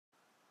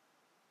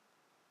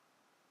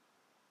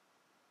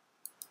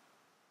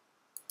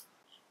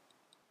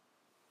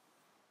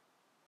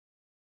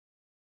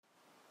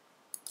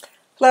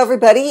Hello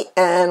everybody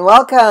and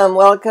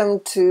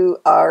welcome to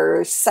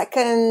our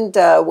second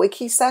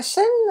wiki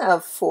session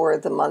for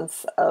the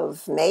month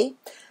of May.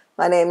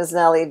 My name is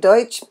Nellie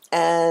Deutsch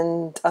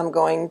and I'm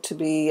going to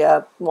be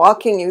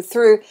walking you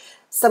through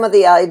some of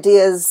the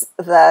ideas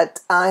that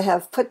I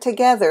have put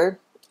together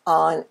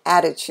on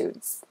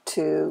attitudes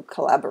to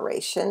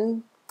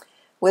collaboration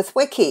with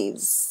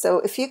wikis. So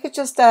if you could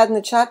just add in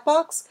the chat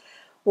box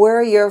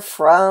where you're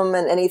from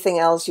and anything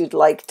else you'd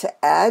like to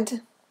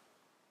add.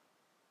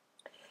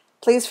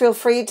 Please feel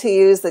free to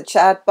use the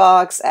chat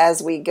box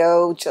as we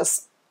go.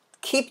 Just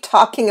keep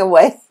talking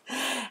away.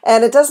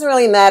 And it doesn't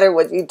really matter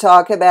what you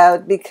talk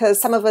about because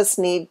some of us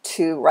need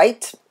to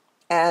write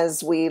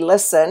as we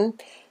listen.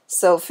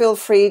 So feel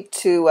free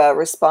to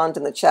respond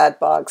in the chat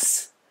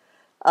box,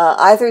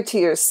 either to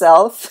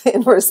yourself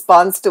in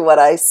response to what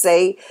I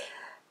say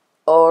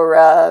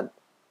or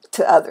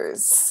to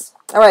others.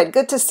 All right,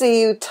 good to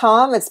see you,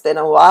 Tom. It's been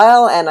a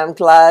while, and I'm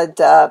glad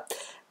that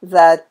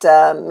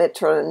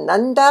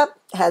Mitrananda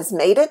has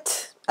made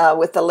it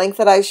with the link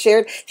that I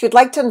shared. If you'd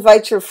like to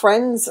invite your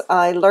friends,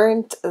 I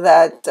learned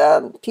that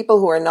people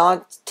who are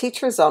not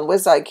teachers on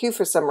WizIQ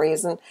for some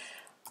reason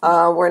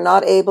were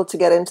not able to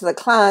get into the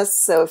class.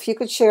 So if you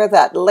could share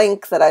that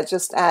link that I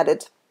just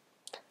added.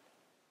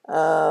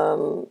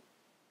 I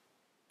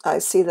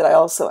see that I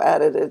also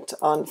added it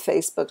on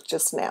Facebook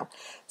just now.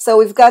 So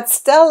we've got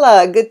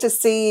Stella. Good to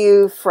see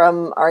you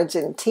from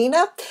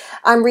Argentina.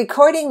 I'm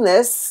recording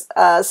this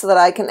so that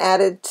I can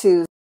add it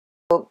to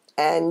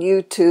and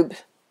YouTube,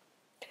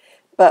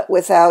 but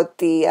without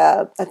the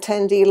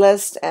attendee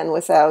list and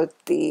without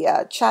the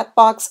chat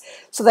box,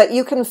 so that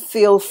you can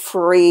feel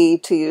free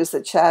to use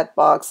the chat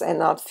box and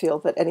not feel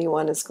that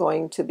anyone is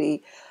going to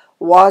be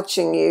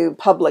watching you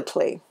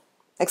publicly,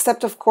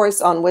 except of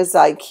course on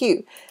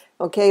WizIQ.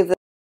 Okay, this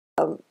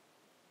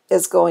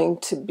is going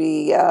to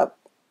be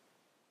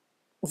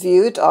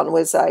viewed on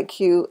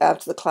WizIQ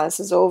after the class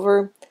is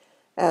over,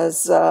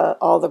 as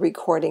all the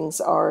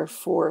recordings are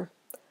for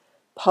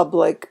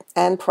public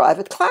and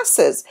private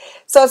classes.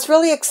 So it's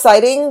really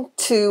exciting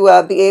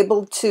to be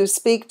able to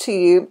speak to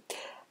you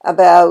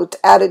about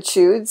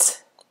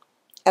attitudes.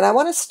 And I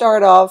want to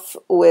start off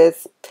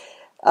with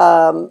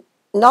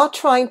not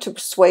trying to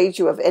persuade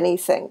you of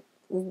anything,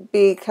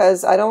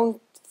 because I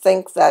don't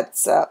think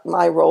that's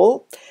my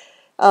role.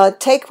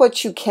 Take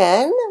what you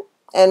can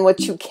and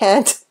what you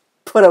can't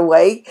put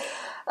away.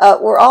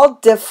 We're all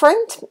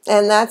different,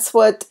 and that's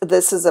what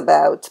this is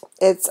about.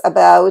 It's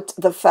about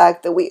the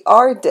fact that we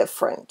are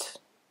different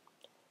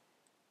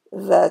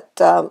that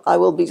I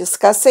will be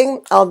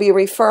discussing. I'll be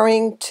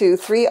referring to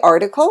 3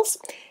 articles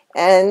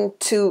and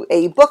to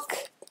a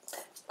book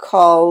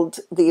called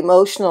The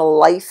Emotional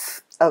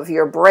Life of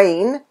Your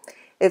Brain.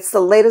 It's the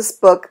latest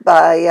book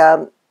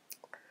by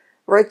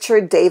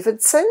Richard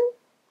Davidson,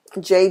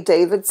 J.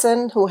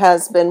 Davidson, who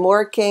has been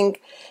working.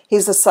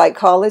 He's a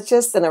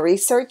psychologist and a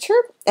researcher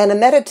and a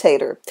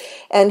meditator,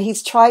 and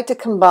he's tried to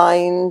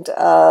combine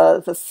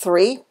the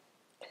 3.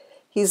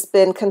 He's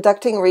been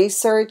conducting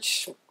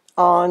research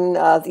on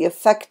the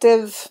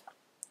affective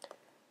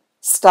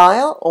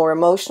style or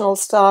emotional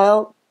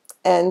style,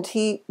 and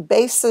he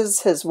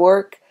bases his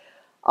work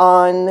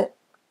on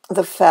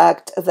the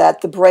fact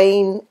that the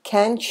brain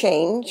can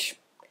change.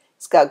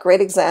 He's got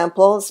great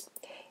examples,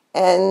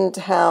 and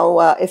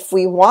how if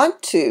we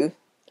want to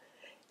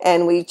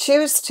and we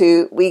choose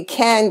to, we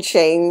can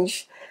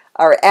change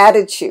our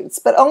attitudes,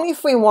 but only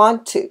if we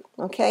want to.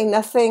 Okay,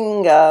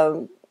 nothing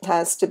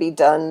has to be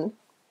done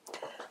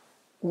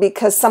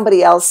because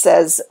somebody else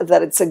says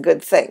that it's a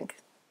good thing.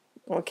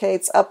 Okay,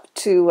 it's up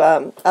to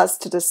us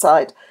to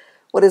decide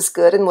what is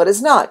good and what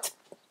is not.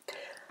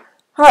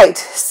 All right,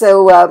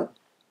 so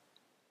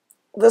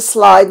this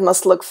slide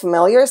must look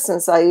familiar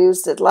since I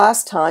used it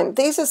last time.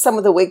 These are some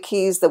of the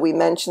wikis that we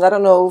mentioned. I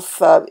don't know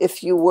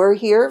if you were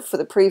here for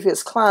the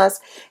previous class.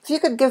 If you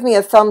could give me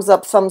a thumbs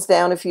up, thumbs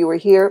down if you were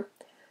here,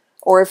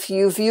 or if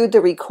you viewed the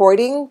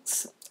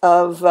recordings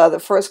of the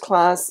first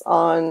class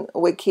on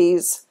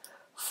wikis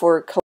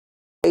for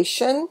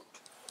collaboration.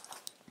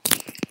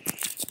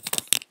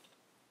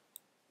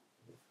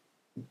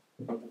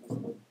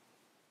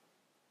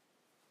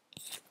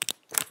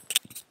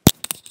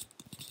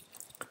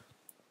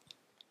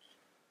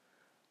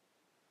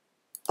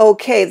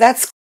 Okay,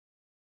 that's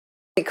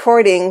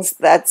recordings.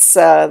 That's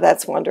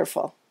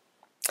wonderful.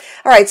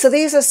 All right, so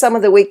these are some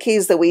of the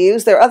wikis that we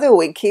use. There are other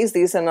wikis.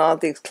 These are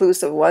not the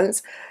exclusive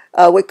ones.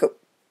 Wikia,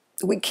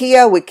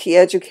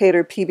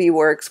 Wikieducator,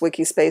 PBWorks,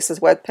 Wikispaces,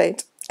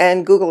 WebPaint,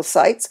 and Google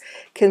Sites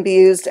can be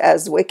used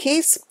as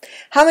wikis.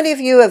 How many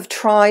of you have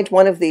tried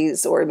one of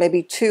these, or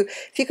maybe 2?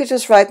 If you could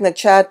just write in the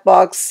chat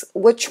box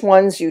which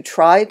ones you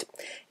tried.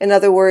 In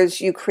other words,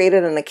 you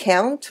created an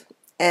account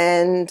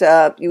and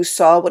you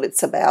saw what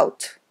it's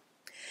about.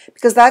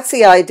 Because that's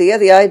the idea.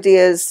 The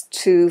idea is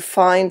to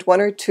find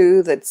 1 or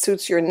 2 that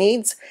suits your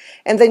needs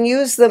and then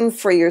use them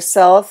for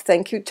yourself.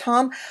 Thank you,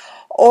 Tom.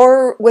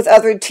 Or with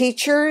other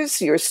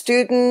teachers, your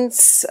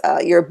students,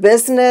 your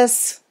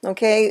business.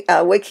 Okay,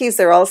 wikis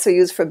are also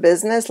used for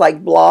business,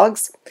 like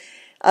blogs.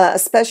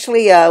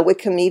 especially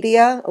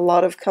Wikimedia. A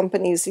lot of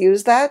companies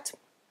use that.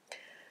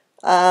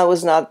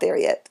 Was not there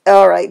yet.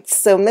 All right,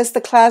 so missed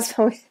the class.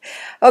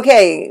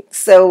 Okay,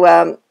 so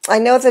I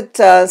know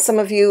that some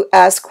of you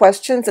ask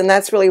questions, and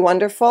that's really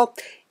wonderful.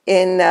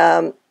 In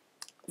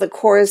the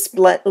course,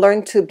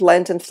 Learn to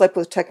Blend and Flip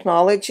with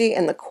Technology,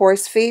 and the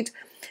course feed.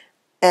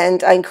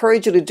 And I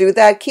encourage you to do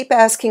that. Keep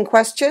asking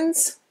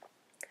questions.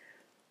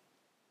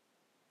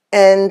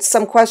 And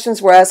some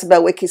questions were asked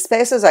about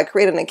Wikispaces. I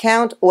created an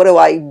account. What do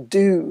I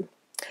do?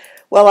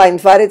 Well, I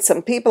invited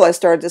some people. I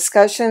started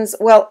discussions.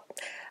 Well,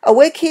 a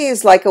wiki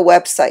is like a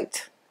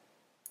website.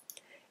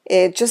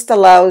 It just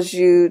allows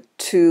you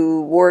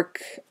to work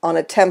on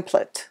a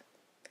template.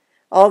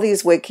 All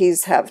these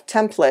wikis have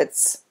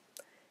templates,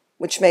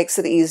 which makes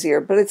it easier.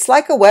 But it's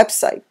like a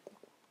website,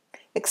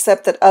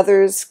 except that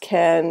others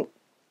can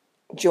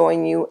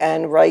join you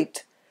and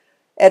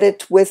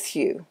edit with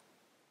you.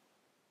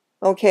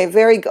 Okay,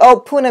 very good. Oh,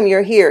 Poonam,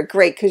 you're here.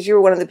 Great, because you're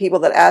one of the people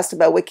that asked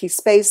about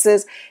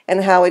Wikispaces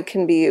and how it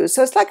can be used.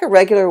 So it's like a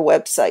regular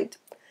website.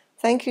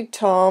 Thank you,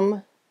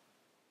 Tom.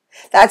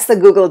 That's the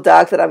Google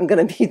Doc that I'm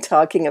going to be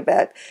talking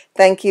about.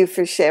 Thank you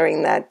for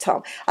sharing that,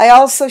 Tom. I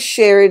also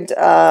shared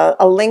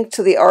a link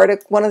to the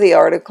one of the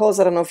articles.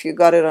 I don't know if you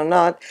got it or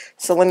not,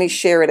 so let me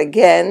share it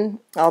again.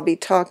 I'll be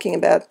talking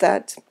about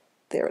that.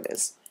 There it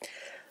is.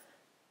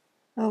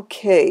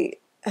 Okay,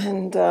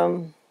 and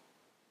it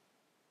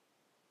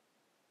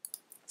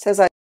says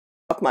I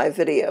stopped my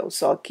video,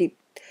 so I'll keep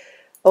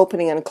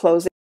opening and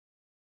closing.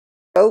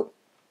 Oh,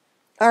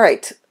 all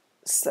right,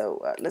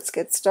 so let's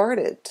get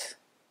started.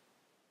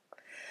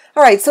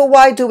 All right, so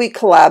why do we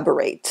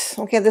collaborate?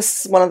 Okay,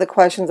 this is one of the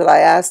questions that I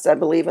asked, I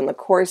believe, in the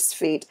course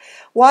feed.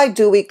 Why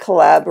do we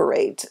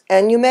collaborate?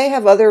 And you may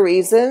have other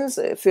reasons.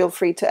 Feel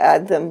free to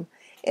add them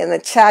in the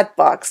chat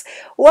box.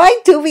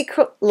 Why do we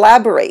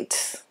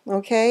collaborate?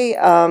 Okay,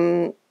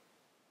 and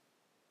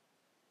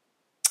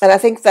I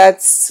think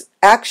that's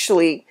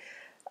actually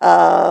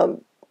a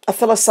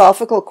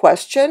philosophical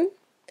question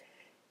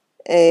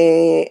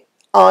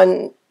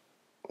on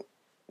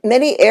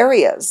many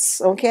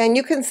areas, okay? And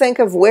you can think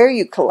of where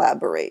you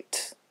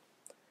collaborate.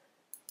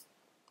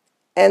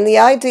 And the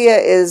idea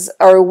is,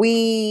 are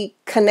we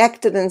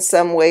connected in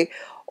some way,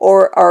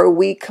 or are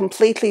we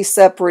completely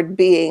separate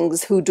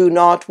beings who do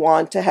not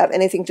want to have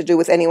anything to do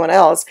with anyone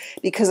else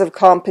because of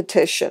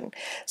competition?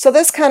 So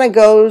this kind of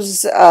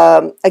goes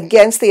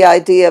against the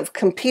idea of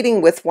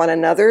competing with one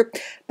another,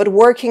 but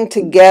working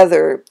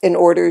together in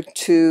order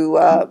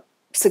to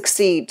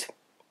succeed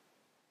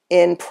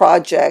in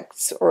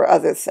projects or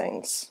other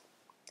things.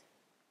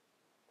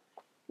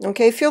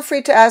 Okay, feel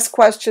free to ask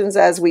questions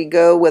as we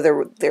go,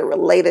 whether they're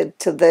related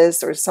to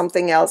this or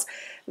something else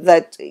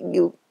that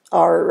you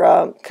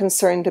are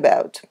concerned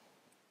about.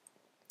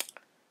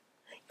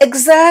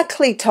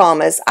 Exactly,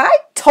 Thomas. I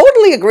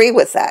totally agree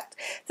with that.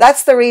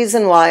 That's the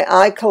reason why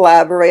I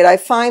collaborate. I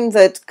find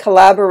that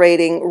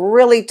collaborating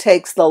really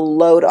takes the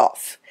load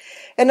off.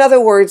 In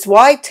other words,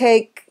 why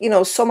take,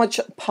 so much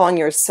upon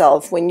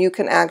yourself when you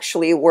can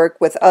actually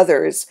work with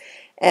others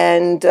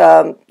and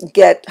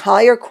get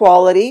higher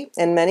quality,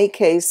 in many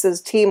cases,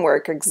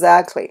 teamwork,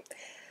 exactly.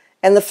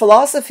 And the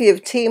philosophy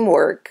of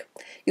teamwork,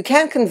 you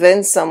can't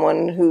convince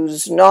someone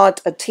who's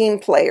not a team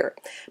player,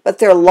 but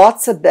there are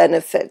lots of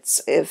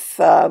benefits if,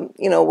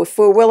 if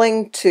we're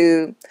willing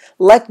to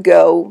let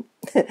go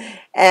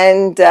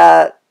and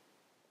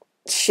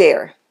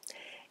share.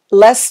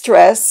 Less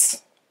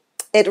stress.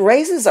 It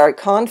raises our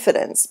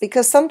confidence,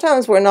 because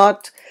sometimes we're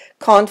not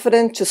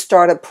confident to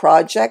start a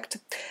project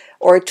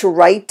or to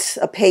write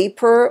a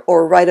paper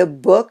or write a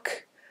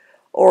book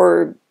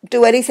or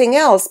do anything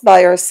else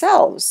by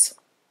ourselves.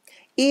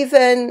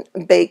 Even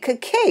bake a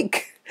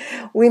cake.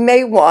 We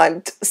may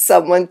want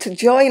someone to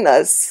join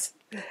us,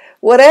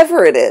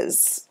 whatever it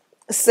is.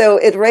 So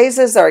it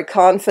raises our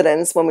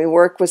confidence when we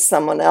work with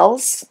someone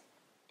else.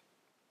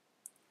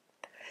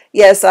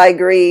 Yes, I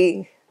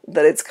agree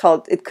that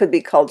it could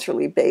be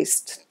culturally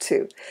based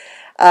too.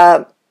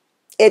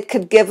 It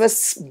could give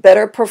us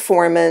better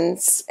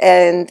performance,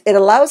 and it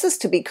allows us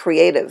to be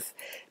creative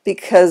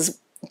because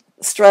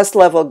stress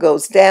level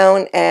goes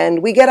down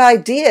and we get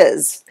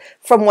ideas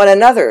from one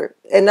another.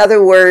 In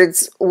other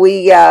words,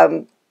 we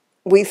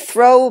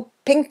throw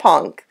ping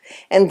pong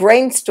and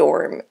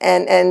brainstorm,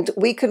 and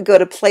we could go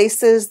to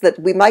places that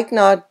we might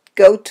not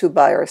go to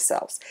by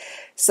ourselves.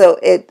 So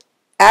it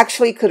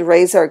actually could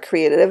raise our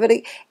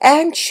creativity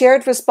and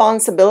shared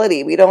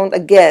responsibility.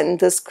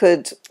 This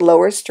could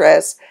lower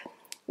stress.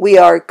 We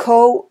are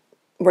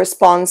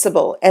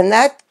co-responsible, and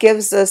that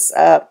gives us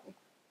a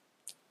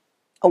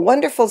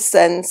wonderful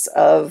sense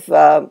of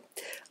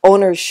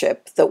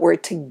ownership, that we're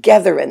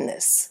together in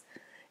this,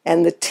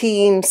 and the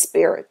team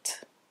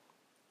spirit.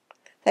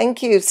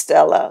 Thank you,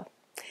 Stella.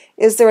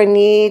 Is there a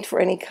need for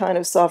any kind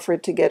of software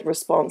to get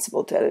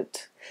responsible to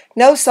edit?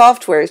 No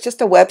software, it's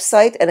just a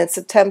website and it's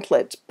a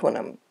template,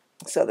 Poonam.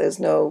 So there's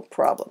no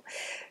problem.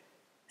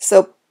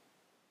 So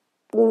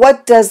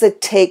what does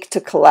it take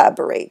to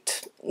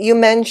collaborate? You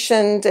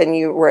mentioned, and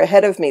you were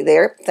ahead of me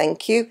there,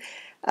 thank you.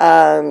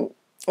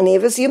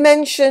 Nevis, you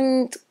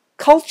mentioned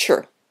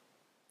culture.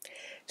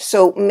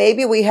 So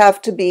maybe we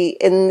have to be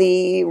in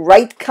the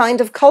right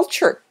kind of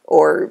culture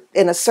or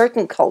in a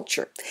certain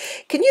culture.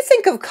 Can you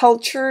think of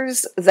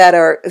cultures that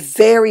are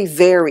very,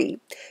 very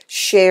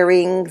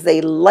sharing?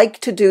 They like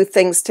to do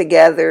things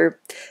together,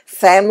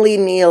 family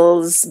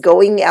meals,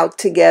 going out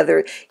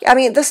together. I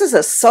mean, this is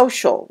a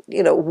social,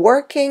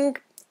 working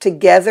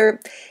together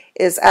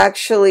is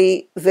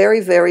actually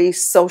very, very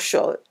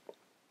social.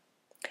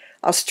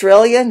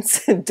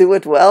 Australians do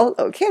it well.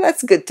 Okay,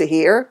 that's good to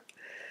hear.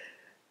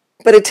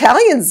 But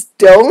Italians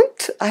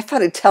don't. I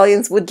thought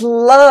Italians would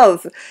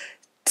love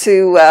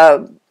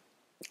to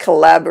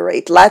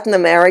collaborate. Latin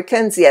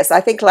Americans, yes, I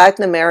think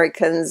Latin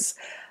Americans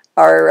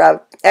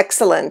are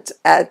excellent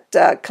at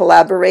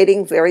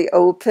collaborating, very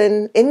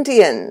open.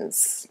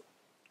 Indians.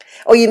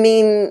 Oh, you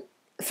mean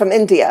from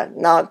India,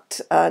 not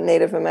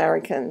Native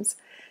Americans.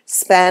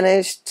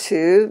 Spanish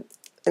too.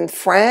 In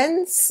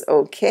France,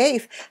 okay.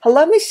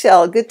 Hello,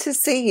 Michelle. Good to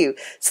see you.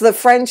 So the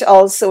French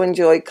also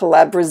enjoy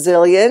collab.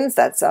 Brazilians,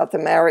 that's South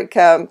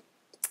America.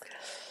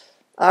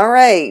 All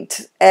right.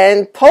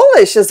 And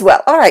Polish as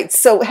well. All right.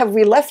 So have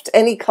we left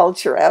any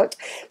culture out?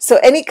 So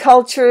any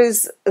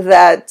cultures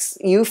that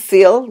you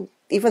feel,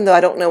 even though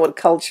I don't know what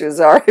cultures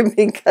are,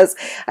 because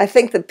I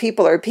think that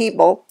people are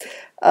people,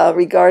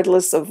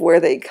 regardless of where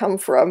they come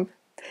from.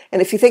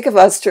 And if you think of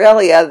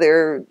Australia,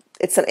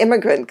 it's an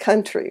immigrant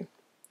country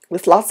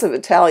with lots of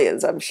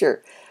Italians, I'm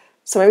sure.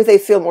 So maybe they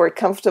feel more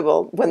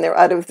comfortable when they're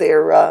out of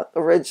their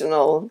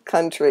original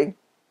country.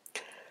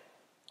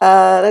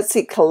 Let's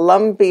see,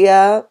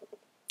 Colombia.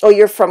 Oh,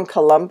 you're from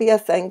Colombia,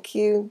 thank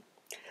you.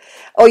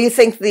 Oh, you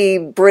think the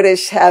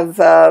British have,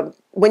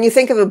 when you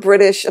think of a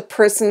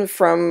person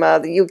from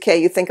the UK,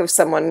 you think of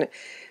someone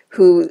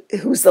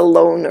who's a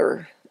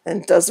loner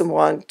and doesn't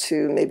want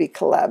to maybe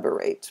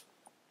collaborate.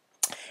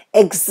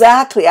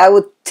 Exactly. I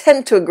would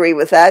tend to agree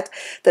with that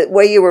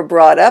where you were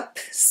brought up.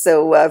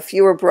 So if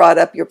you were brought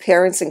up, your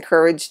parents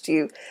encouraged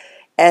you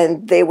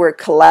and they were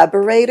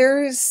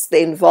collaborators,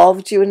 they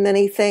involved you in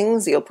many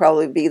things, you'll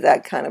probably be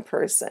that kind of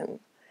person.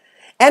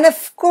 And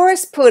of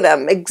course,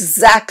 Poonam,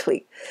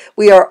 exactly.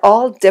 We are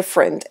all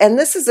different. And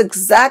this is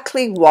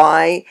exactly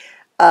why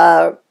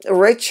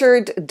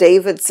Richard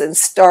Davidson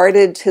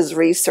started his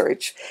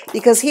research,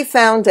 because he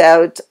found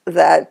out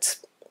that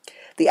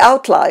the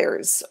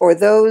outliers, or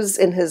those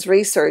in his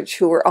research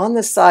who were on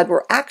the side,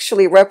 were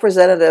actually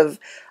representative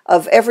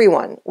of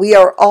everyone. We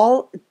are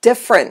all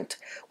different.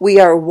 We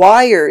are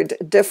wired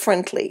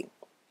differently.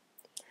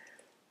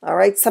 All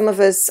right, some of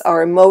us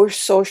are more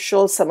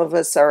social, some of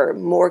us are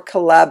more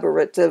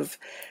collaborative.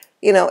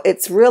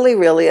 It's really,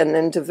 really an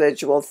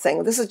individual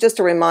thing. This is just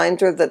a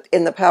reminder that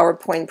in the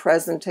PowerPoint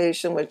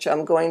presentation, which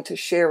I'm going to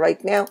share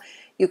right now,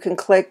 you can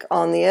click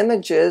on the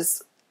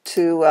images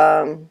to,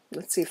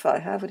 let's see if I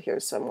have it here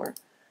somewhere.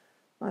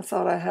 I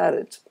thought I had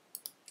it.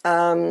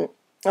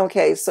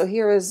 Okay, so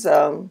here is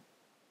a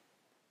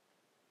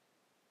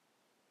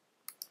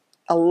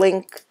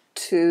link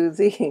to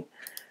the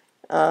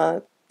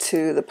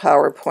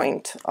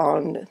PowerPoint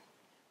on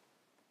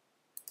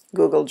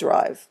Google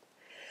Drive.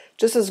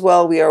 Just as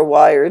well we are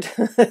wired.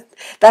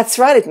 That's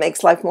right, it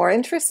makes life more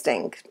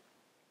interesting.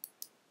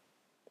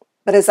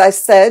 But as I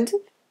said,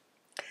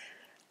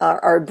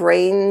 our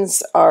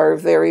brains are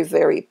very,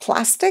 very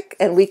plastic,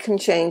 and we can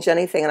change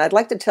anything. And I'd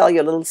like to tell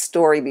you a little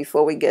story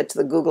before we get to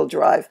the Google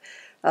Drive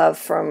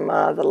from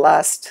the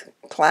last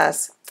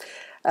class.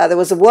 There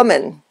was a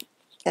woman,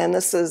 and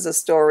this is a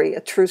story, a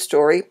true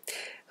story,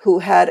 who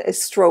had a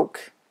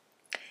stroke.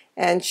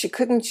 And she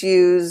couldn't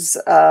use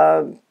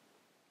her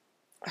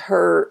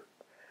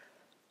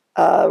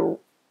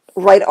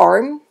right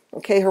arm.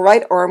 Okay, her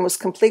right arm was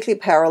completely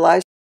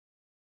paralyzed.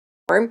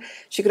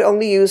 She could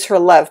only use her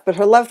left, but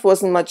her left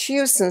wasn't much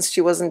use since she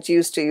wasn't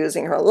used to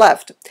using her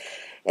left.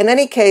 In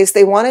any case,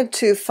 they wanted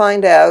to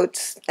find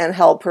out, and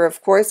help her,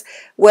 of course,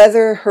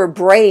 whether her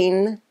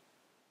brain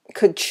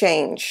could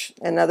change.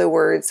 In other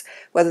words,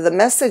 whether the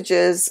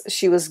messages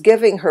she was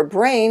giving her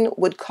brain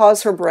would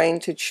cause her brain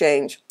to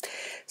change.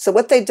 So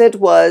what they did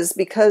was,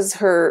 because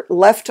her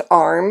left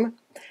arm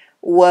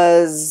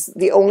was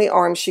the only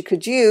arm she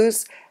could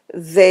use,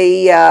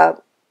 they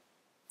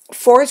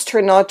forced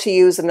her not to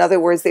use. In other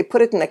words, they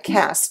put it in a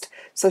cast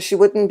so she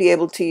wouldn't be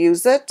able to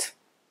use it.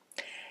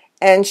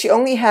 And she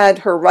only had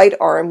her right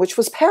arm, which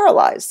was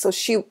paralyzed, so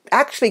she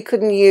actually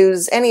couldn't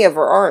use any of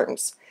her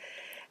arms.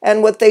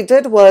 And what they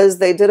did was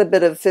they did a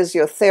bit of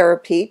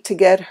physiotherapy to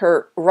get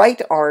her right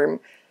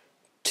arm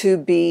to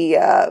be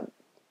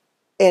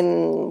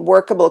in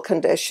workable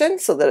condition,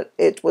 so that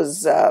it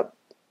was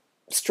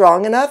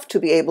strong enough to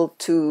be able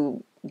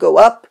to go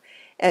up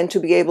and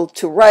to be able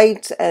to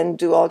write and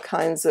do all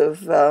kinds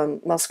of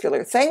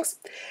muscular things.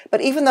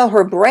 But even though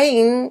her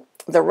brain,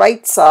 the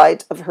right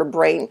side of her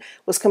brain,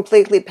 was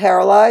completely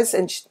paralyzed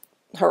and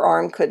her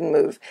arm couldn't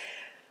move,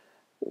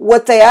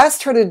 what they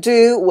asked her to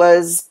do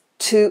was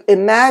to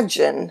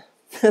imagine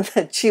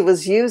that she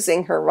was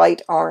using her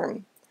right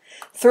arm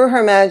through her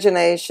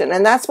imagination.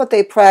 And that's what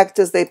they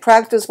practice. They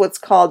practice what's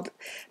called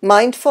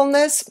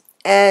mindfulness,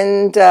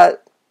 and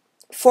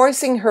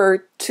forcing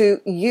her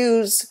to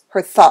use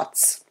her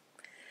thoughts.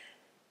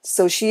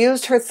 So she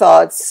used her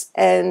thoughts,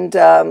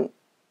 and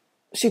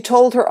she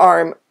told her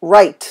arm,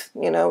 write.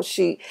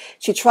 She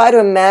tried to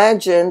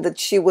imagine that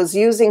she was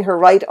using her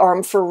right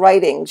arm for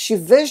writing. She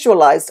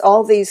visualized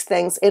all these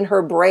things in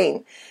her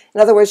brain.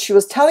 In other words, she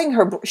was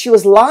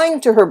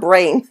lying to her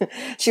brain.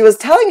 She was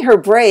telling her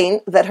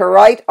brain that her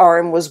right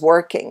arm was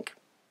working.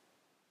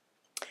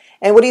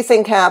 And what do you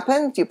think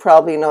happened? You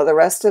probably know the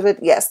rest of it.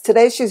 Yes,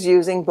 today she's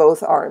using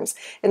both arms.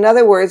 In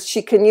other words,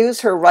 she can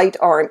use her right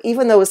arm,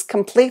 even though it's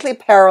completely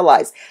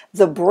paralyzed.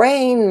 The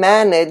brain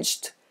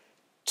managed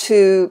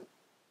to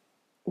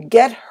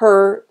get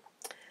her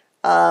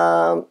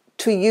to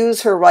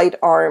use her right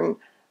arm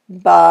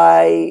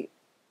by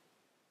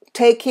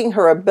taking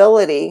her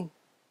ability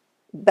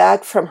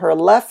back from her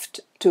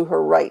left to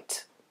her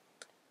right.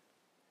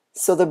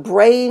 So the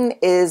brain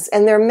is,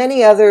 and there are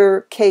many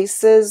other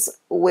cases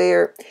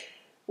where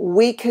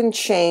we can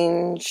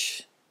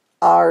change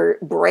our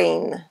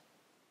brain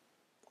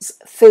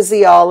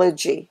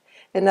physiology.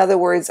 In other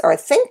words, our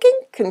thinking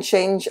can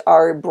change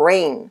our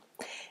brain.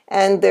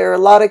 And there are a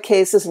lot of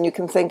cases, and you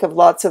can think of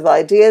lots of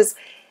ideas.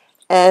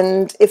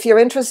 And if you're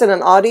interested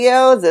in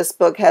audio, this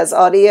book has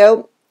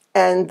audio.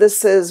 And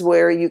this is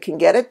where you can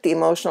get it, The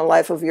Emotional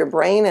Life of Your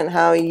Brain, and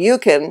how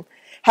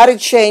to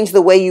change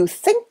the way you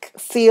think,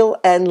 feel,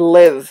 and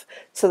live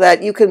so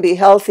that you can be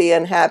healthy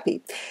and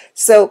happy.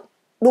 So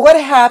what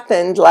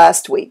happened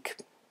last week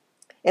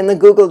in the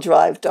Google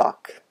Drive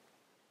doc?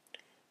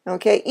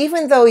 Okay,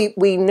 even though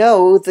we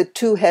know the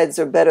two heads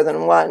are better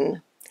than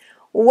one,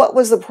 what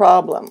was the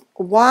problem?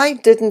 Why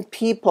didn't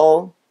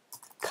people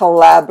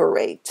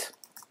collaborate?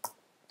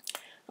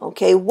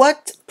 Okay,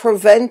 what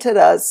prevented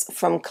us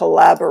from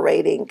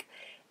collaborating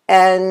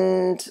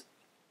and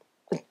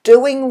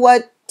doing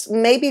what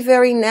may be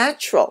very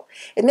natural?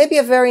 It may be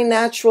a very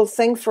natural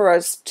thing for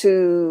us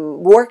to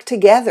work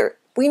together.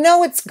 We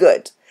know it's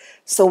good,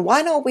 so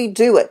why don't we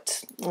do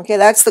it? Okay,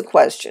 that's the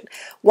question.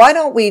 Why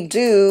don't we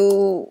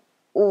do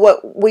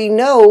what we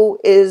know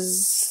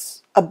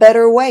is a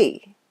better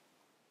way?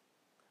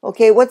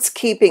 Okay, what's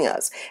keeping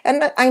us?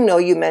 And I know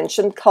you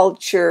mentioned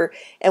culture,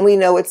 and we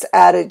know it's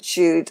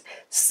attitude.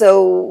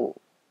 So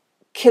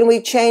can we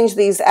change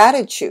these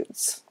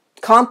attitudes?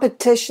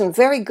 Competition,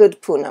 very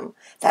good, Poonam.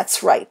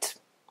 That's right.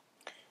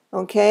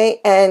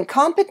 Okay, and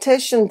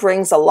competition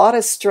brings a lot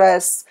of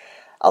stress.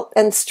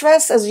 And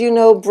stress, as you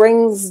know,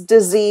 brings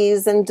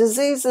disease. And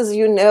disease, as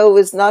you know,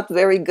 is not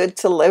very good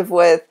to live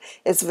with.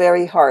 It's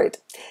very hard.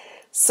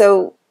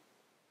 So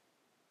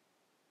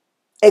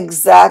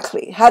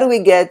exactly. How do we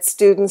get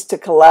students to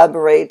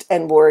collaborate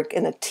and work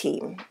in a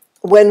team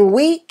when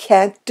we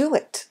can't do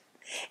it?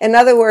 In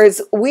other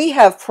words, we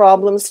have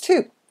problems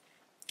too.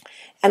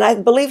 And I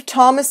believe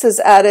Thomas has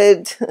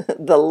added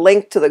the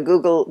link to the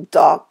Google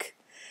Doc.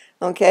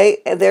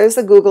 Okay, there's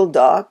the Google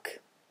Doc.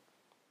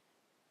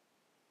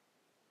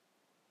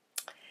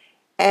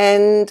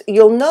 And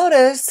you'll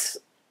notice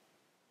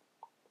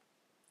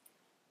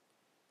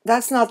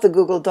that's not the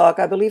Google Doc.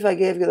 I believe I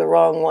gave you the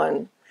wrong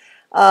one.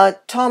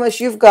 Thomas,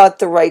 you've got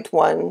the right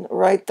one,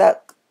 right?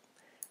 That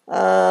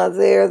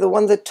there, the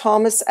one that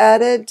Thomas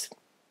added.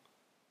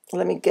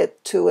 Let me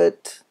get to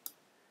it.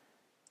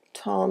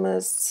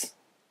 Thomas.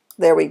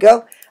 There we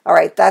go. All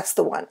right, that's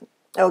the one.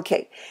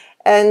 Okay.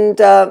 And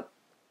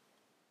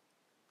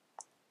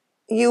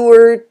you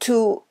were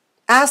to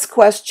ask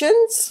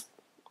questions.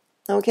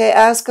 Okay,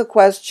 ask a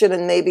question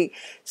and maybe.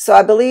 So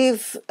I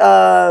believe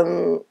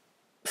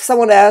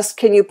someone asked,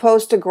 can you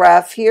post a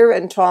graph here?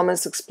 And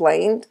Thomas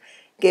explained,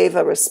 gave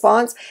a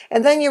response.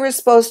 And then you were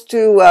supposed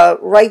to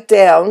write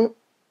down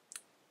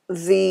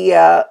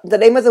the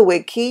name of the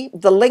wiki,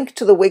 the link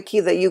to the wiki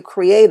that you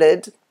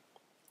created,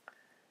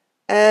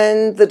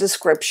 and the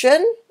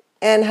description,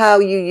 and how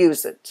you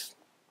use it.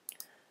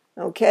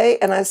 Okay,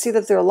 and I see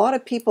that there are a lot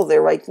of people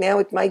there right now.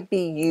 It might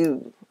be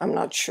you. I'm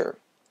not sure.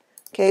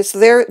 Okay, so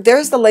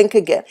there's the link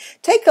again.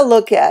 Take a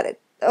look at it.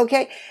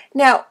 Okay,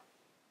 now,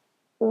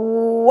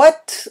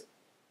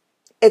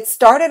 it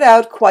started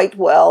out quite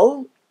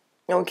well.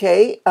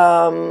 Okay,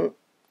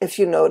 if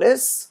you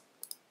notice,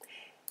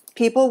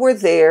 people were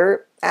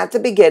there at the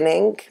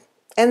beginning,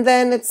 and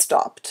then it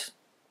stopped.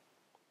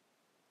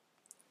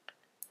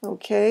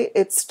 Okay,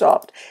 it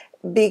stopped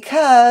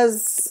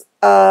because,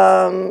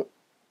 well,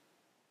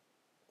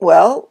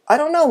 I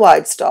don't know why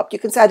it stopped. You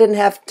can say I didn't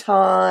have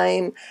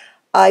time,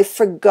 I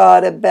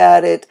forgot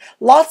about it.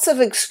 Lots of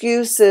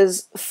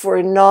excuses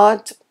for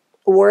not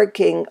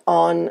working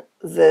on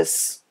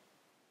this,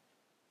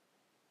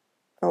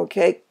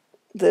 okay,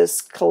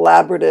 this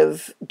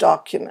collaborative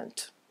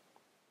document.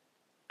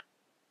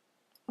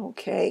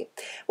 Okay,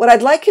 what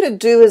I'd like you to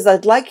do is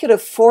I'd like you to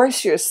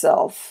force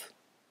yourself,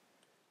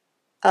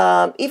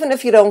 even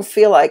if you don't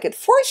feel like it,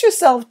 force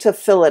yourself to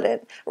fill it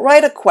in.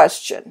 Write a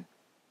question.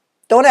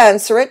 Don't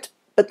answer it,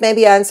 but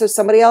maybe answer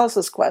somebody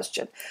else's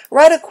question.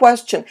 Write a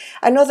question.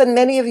 I know that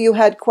many of you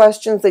had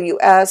questions that you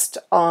asked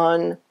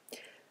on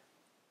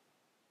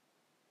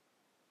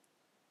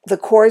the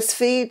course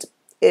feed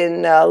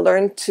in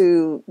Learn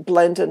to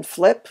Blend and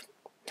Flip.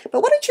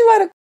 But why don't you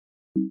write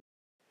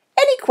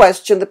any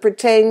question that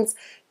pertains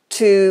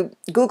to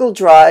Google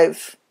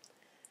Drive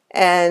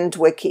and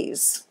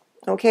wikis?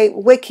 Okay,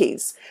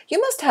 wikis.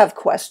 You must have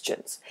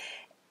questions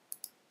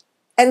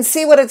and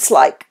see what it's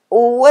like.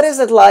 What is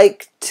it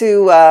like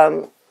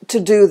to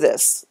do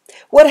this?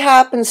 What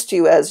happens to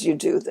you as you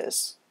do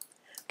this?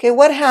 Okay,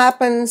 what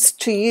happens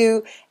to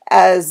you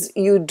as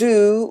you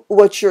do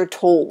what you're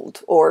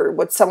told or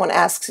what someone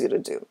asks you to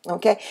do?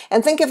 Okay,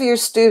 and think of your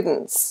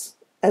students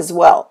as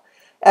well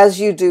as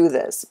you do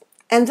this.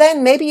 And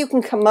then maybe you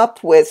can come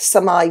up with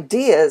some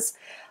ideas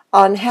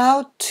on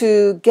how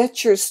to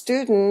get your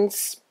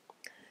students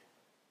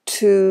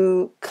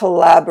to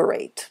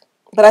collaborate.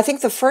 But I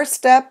think the first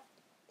step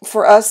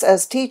for us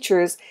as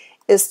teachers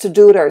is to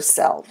do it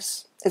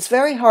ourselves. It's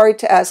very hard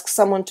to ask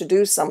someone to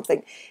do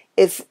something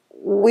if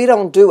we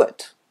don't do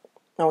it.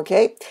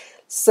 Okay?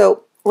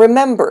 So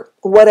remember,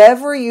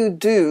 whatever you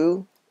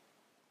do,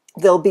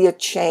 there'll be a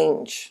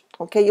change.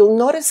 Okay? You'll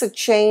notice a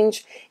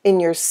change in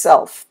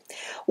yourself.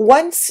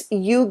 Once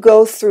you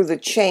go through the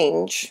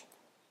change,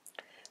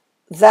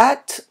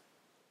 that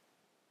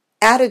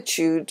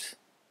attitude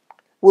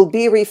will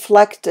be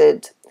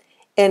reflected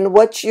in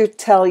what you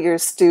tell your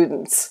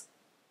students.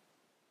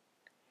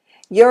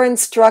 Your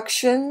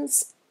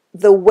instructions,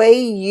 the way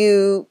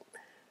you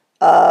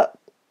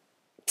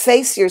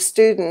face your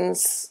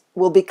students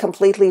will be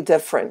completely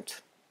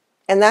different.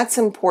 And that's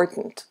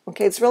important.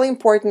 Okay, it's really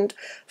important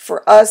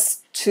for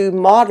us to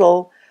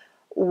model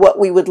what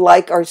we would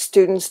like our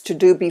students to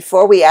do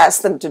before we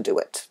ask them to do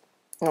it.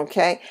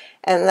 Okay,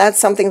 and that's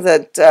something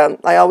that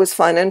I always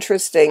find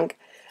interesting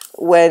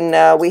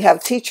when we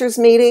have teachers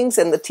meetings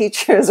and the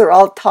teachers are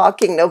all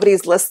talking,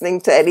 nobody's listening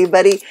to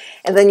anybody,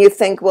 and then you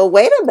think, well,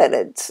 wait a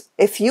minute,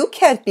 if you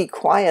can't be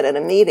quiet in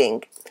a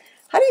meeting,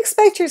 how do you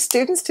expect your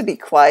students to be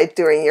quiet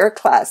during your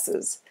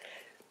classes?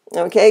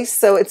 Okay,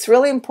 so it's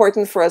really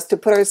important for us to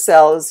put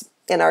ourselves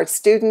in our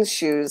students'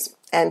 shoes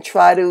and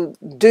try to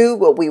do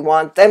what we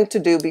want them to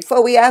do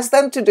before we ask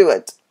them to do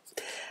it.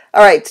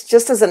 All right,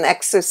 just as an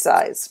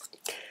exercise.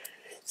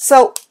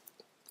 So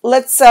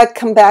let's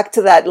come back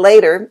to that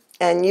later,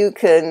 and you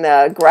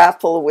can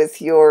grapple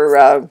with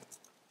your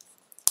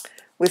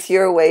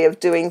way of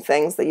doing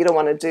things that you don't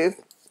want to do.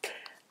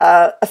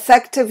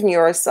 Effective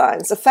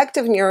neuroscience.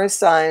 Effective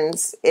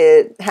neuroscience,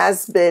 it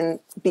has been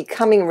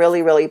becoming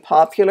really, really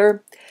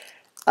popular,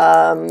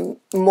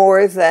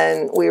 more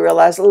than we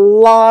realize. A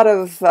lot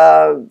of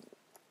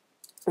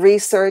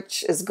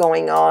research is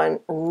going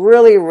on,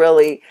 really,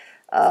 really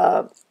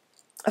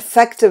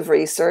effective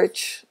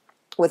research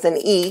with an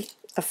E,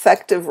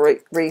 effective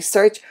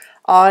research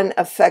on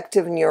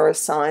effective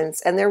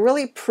neuroscience, and they're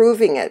really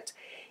proving it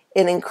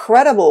in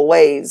incredible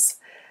ways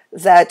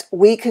that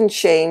we can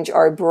change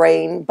our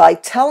brain by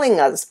telling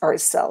us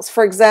ourselves.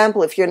 For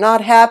example, if you're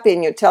not happy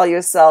and you tell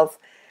yourself,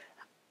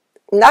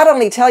 not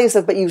only tell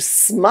yourself, but you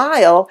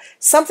smile,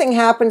 something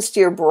happens to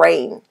your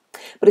brain.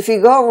 But if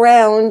you go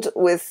around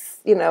with,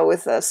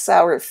 with a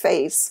sour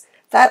face,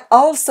 that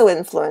also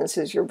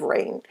influences your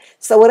brain.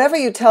 So whatever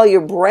you tell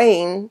your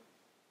brain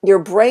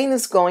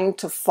is going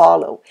to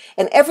follow.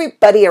 And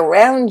everybody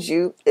around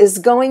you is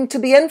going to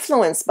be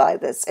influenced by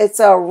this. It's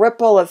a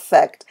ripple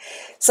effect.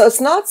 So it's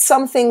not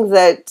something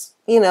that,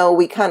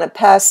 we kind of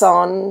pass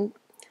on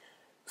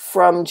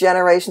from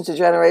generation to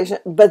generation,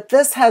 but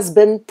this has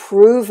been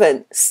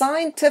proven,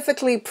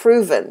 scientifically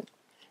proven.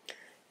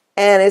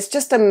 And it's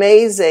just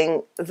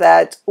amazing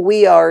that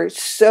we are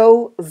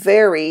so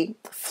very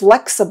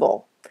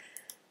flexible.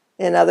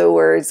 In other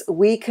words,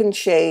 we can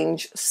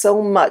change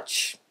so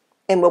much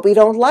in what we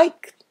don't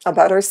like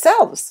about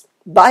ourselves,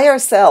 by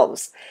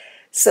ourselves.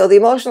 So the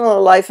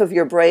emotional life of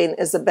your brain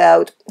is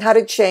about how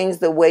to change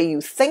the way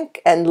you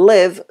think and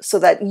live so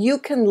that you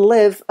can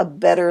live a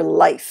better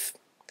life.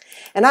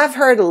 And I've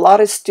heard a lot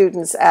of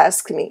students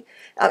ask me,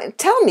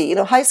 tell me,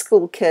 high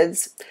school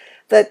kids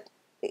that,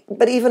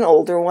 but even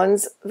older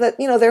ones, that,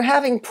 they're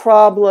having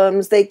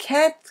problems. They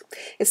can't,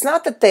 it's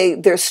not that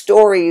their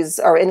stories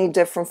are any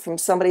different from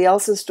somebody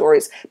else's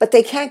stories, but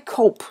they can't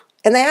cope.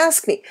 And they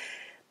ask me,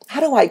 how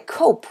do I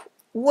cope?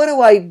 What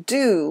do I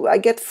do? I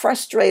get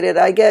frustrated.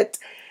 I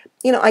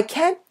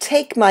can't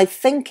take my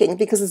thinking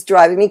because it's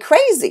driving me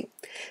crazy.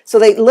 So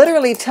they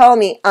literally tell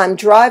me, I'm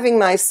driving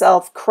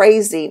myself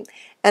crazy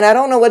and I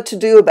don't know what to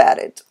do about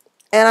it.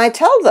 And I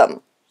tell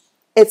them,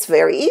 it's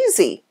very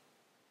easy.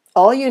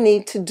 All you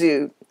need to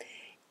do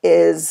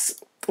is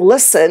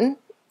listen,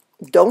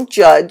 don't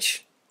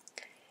judge,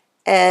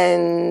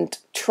 and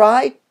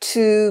try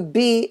to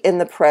be in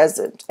the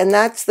present. And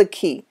that's the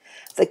key.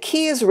 The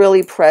key is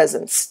really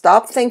present.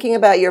 Stop thinking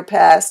about your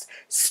past.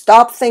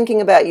 Stop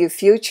thinking about your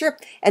future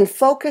and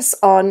focus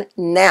on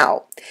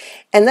now.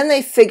 And then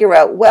they figure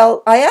out,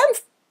 well, I am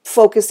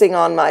focusing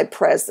on my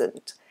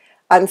present.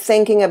 I'm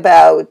thinking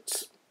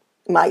about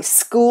my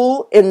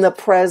school in the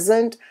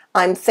present.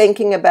 I'm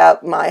thinking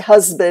about my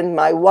husband,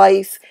 my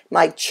wife,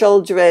 my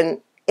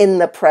children in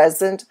the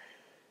present.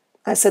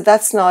 I said,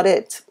 that's not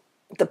it.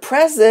 The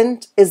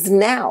present is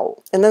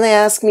now. And then they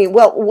ask me,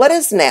 well, what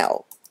is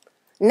now?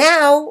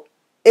 Now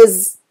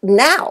is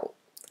now.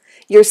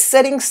 You're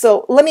sitting,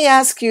 so let me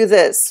ask you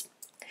this.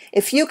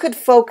 If you could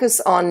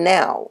focus on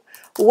now,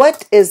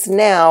 what is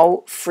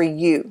now for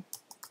you?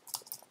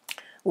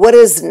 What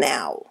is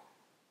now?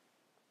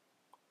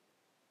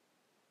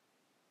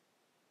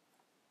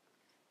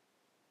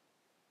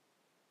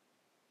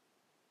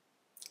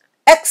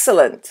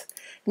 Excellent.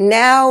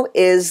 Now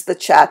is the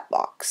chat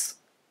box.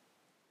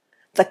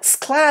 The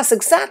class,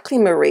 exactly,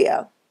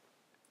 Maria.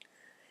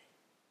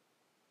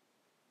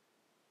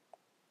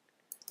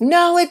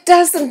 No, it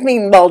doesn't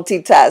mean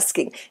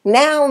multitasking.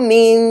 Now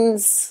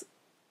means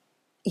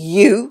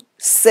you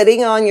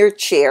sitting on your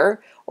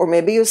chair, or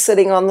maybe you're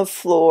sitting on the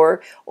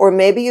floor, or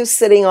maybe you're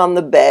sitting on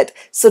the bed.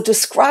 So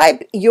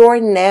describe your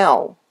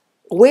now.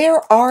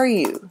 Where are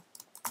you?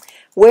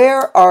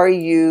 Where are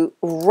you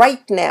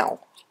right now?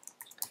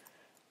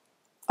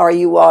 Are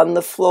you on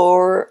the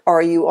floor?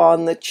 Are you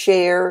on the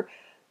chair?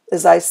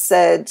 As I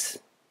said,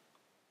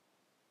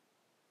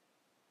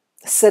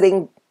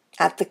 sitting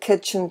at the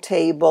kitchen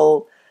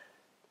table.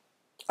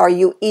 Are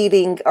you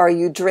eating? Are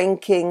you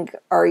drinking?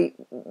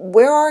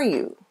 Where are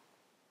you?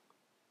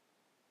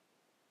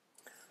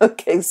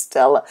 Okay,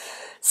 Stella.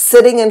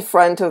 Sitting in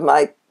front of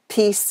my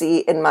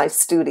PC in my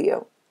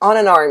studio on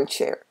an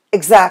armchair.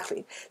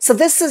 Exactly. So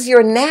this is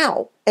your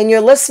now, and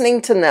you're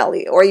listening to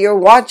Nellie, or you're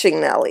watching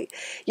Nellie.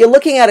 You're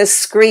looking at a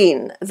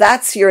screen.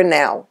 That's your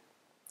now.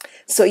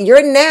 So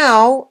your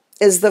now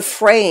is the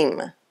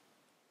frame.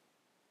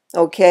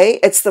 Okay?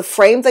 It's the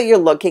frame that you're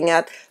looking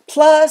at,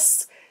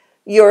 plus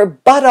your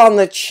butt on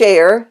the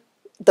chair,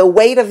 the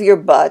weight of your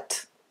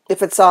butt.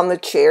 If it's on the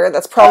chair,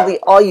 that's probably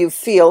all you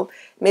feel.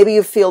 Maybe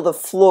you feel the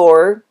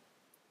floor.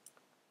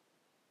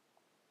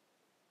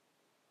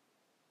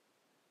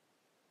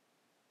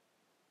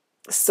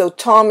 So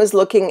Tom is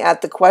looking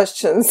at the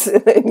questions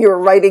and you're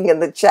writing in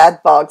the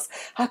chat box.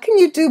 How can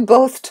you do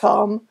both,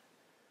 Tom?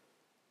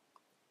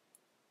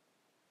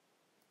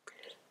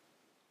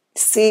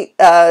 See,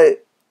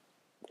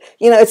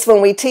 it's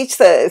when we teach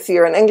if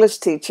you're an English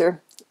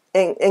teacher,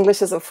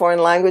 English is a foreign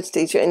language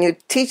teacher, and you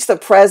teach the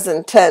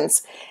present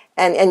tense,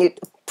 and you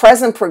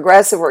present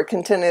progressive or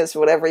continuous,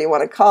 whatever you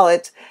want to call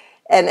it,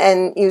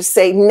 and you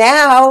say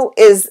now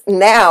is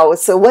now.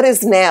 So what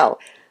is now?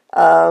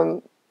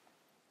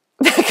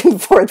 Back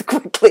and forth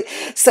quickly.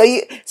 So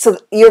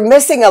you're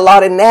missing a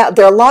lot of now.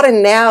 There are a lot of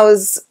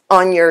nows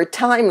on your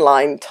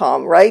timeline,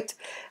 Tom, right?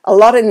 A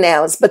lot of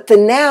nows, but the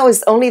now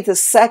is only the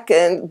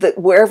second that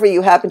wherever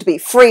you happen to be.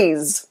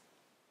 Freeze.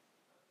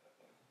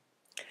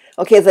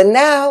 Okay, the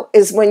now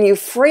is when you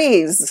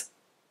freeze.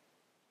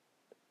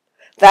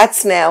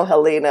 That's now,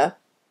 Helena.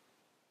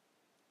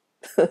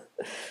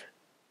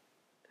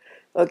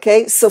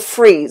 Okay, so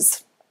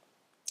freeze.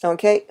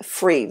 Okay,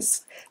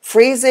 freeze.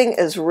 Freezing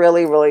is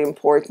really, really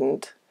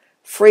important.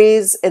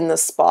 Freeze in the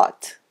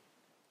spot.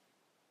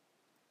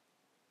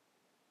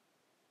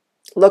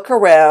 Look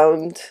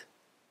around.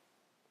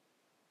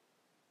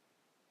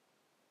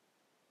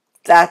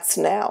 That's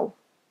now.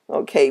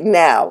 Okay,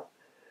 now.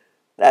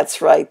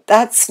 That's right.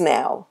 That's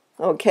now.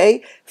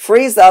 Okay?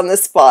 Freeze on the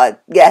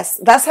spot. Yes,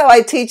 that's how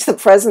I teach the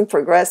present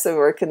progressive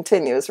or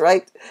continuous,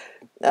 right?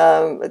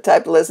 A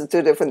type list of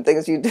two different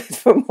things you did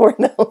for more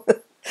now.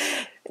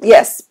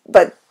 Yes,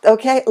 but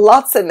okay,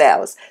 lots of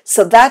nows.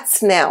 So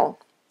that's now.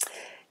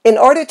 In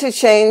order to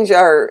change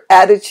our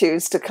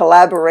attitudes to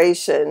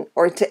collaboration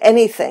or to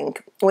anything,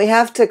 we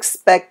have to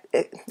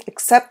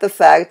accept the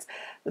fact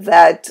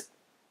that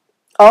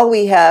all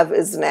we have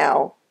is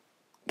now.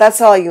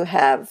 That's all you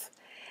have.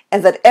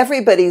 And that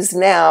everybody's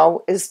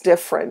now is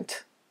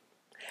different.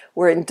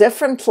 We're in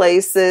different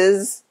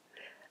places.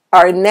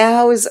 Our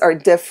nows are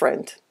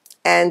different.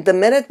 And the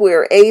minute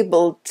we're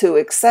able to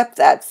accept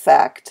that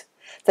fact,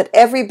 that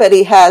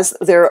everybody has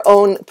their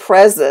own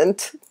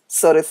present,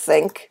 so to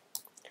think.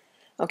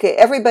 Okay,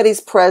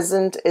 everybody's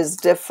present is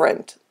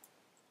different.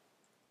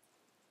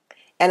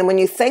 And when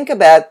you think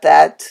about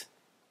that,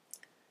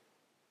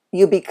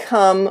 you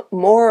become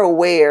more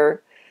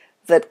aware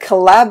that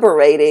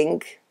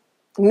collaborating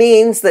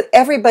means that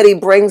everybody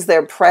brings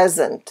their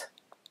present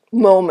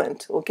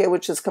moment, okay,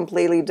 which is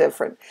completely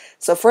different.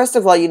 So first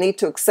of all, you need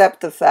to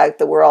accept the fact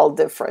that we're all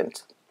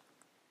different.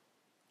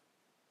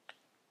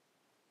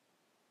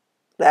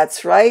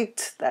 That's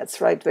right. That's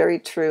right. Very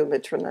true,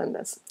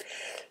 Mitranandas.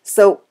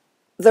 So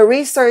the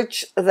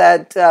research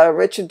that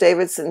Richard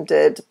Davidson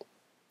did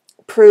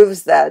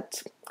proves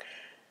that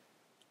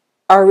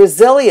our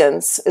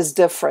resilience is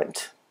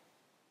different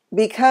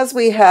because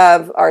we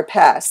have our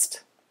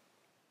past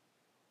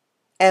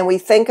and we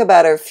think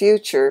about our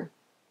future.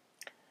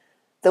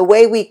 The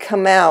way we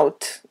come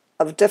out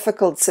of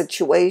difficult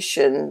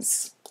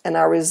situations and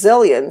our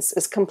resilience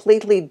is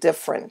completely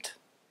different.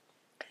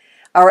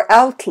 Our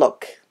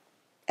outlook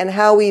and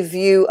how we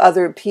view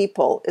other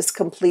people is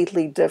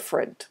completely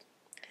different.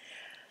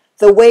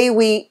 The way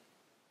we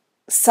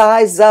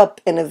size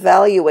up and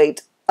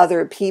evaluate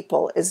other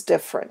people is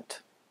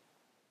different.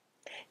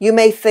 You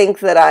may think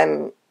that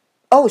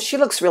oh, she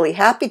looks really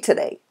happy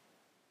today.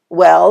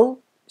 Well,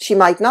 she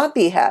might not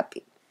be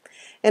happy.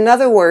 In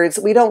other words,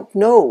 we don't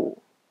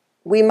know.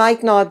 we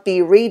might not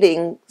be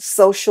reading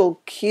social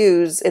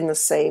cues in the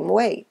same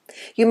way.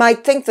 You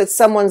might think that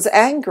someone's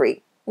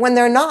angry when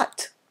they're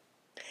not.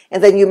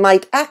 And then you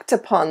might act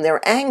upon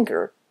their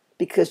anger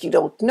because you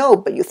don't know,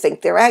 but you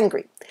think they're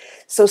angry.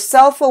 So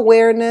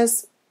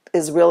self-awareness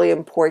is really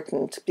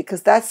important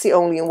because that's the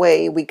only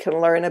way we can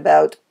learn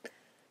about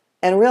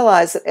and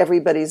realize that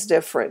everybody's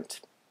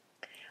different.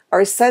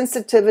 Our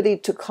sensitivity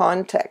to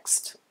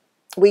context.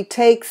 We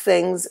take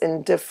things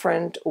in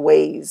different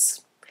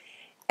ways.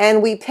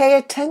 And we pay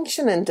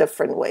attention in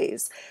different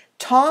ways.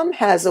 Tom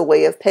has a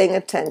way of paying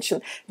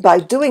attention by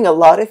doing a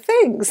lot of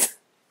things.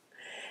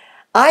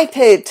 I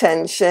pay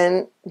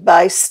attention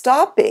by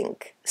stopping.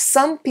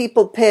 Some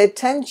people pay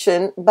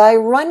attention by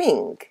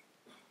running.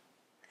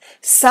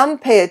 Some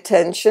pay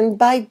attention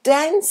by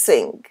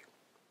dancing.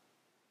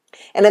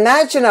 And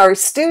imagine our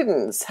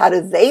students, how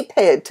do they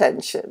pay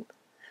attention?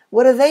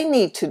 What do they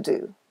need to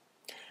do?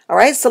 All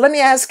right, so let me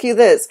ask you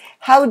this.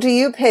 How do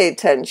you pay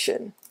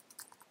attention?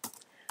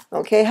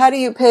 Okay, how do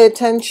you pay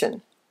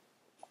attention?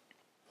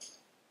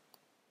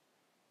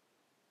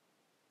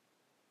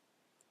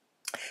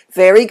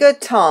 Very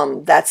good,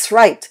 Tom. That's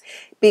right,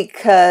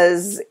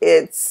 because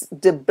it's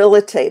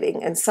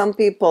debilitating, and some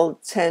people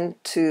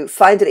tend to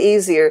find it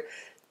easier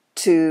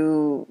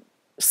to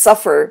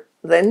suffer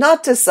than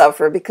not to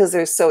suffer because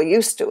they're so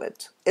used to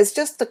it. It's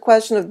just a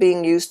question of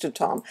being used to,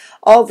 Tom.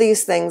 All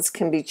these things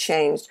can be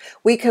changed.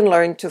 We can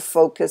learn to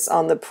focus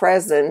on the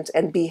present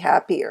and be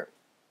happier.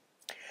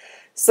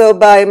 So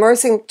by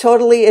immersing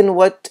totally in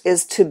what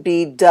is to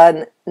be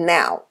done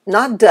now,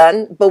 not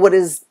done, but what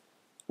is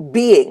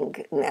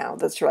being now.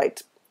 That's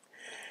right.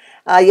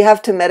 You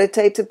have to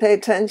meditate to pay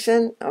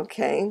attention.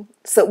 Okay.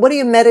 So what do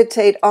you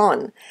meditate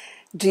on?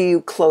 Do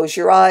you close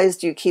your eyes?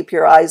 Do you keep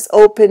your eyes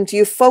open? Do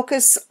you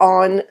focus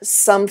on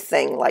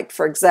something? Like,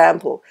 for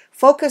example,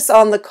 focus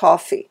on the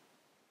coffee.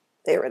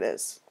 There it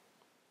is.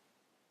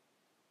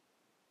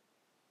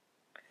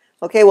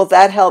 Okay, will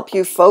that help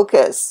you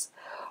focus?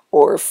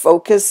 Or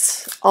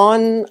focus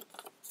on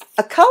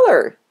a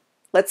color.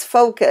 Let's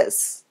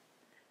focus.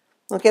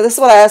 Okay, this is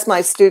what I ask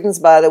my students,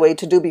 by the way,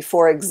 to do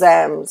before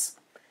exams.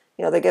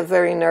 You know, they get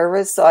very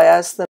nervous, so I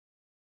ask them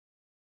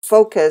to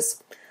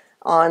focus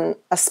on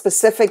a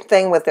specific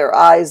thing with their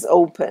eyes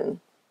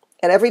open.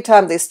 And every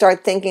time they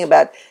start thinking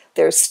about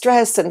their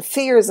stress and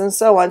fears and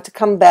so on, to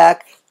come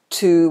back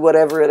to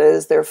whatever it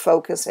is they're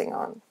focusing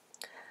on.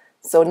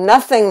 So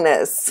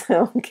nothingness.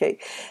 Okay,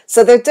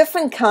 so there are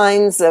different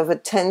kinds of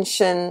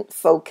attention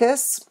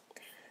focus.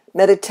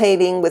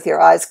 Meditating with your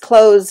eyes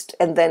closed,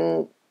 and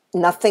then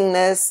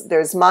nothingness.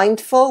 There's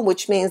mindful,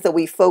 which means that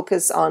we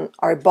focus on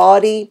our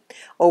body,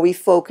 or we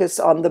focus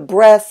on the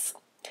breath,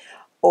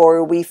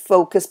 or we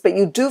focus, but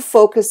you do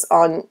focus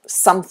on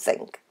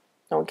something.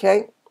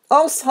 Okay?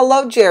 Oh,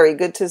 hello, Jerry.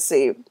 Good to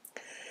see you.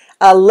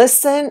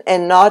 Listen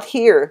and not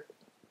hear.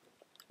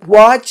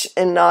 Watch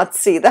and not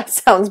see. That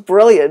sounds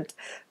brilliant,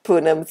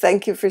 Poonam.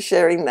 Thank you for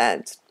sharing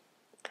that.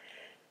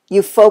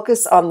 You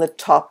focus on the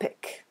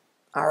topic.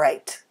 All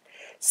right.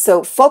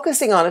 So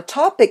focusing on a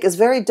topic is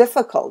very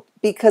difficult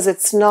because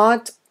it's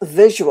not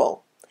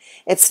visual.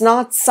 It's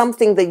not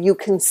something that you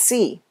can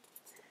see,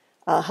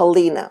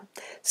 Helena.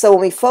 So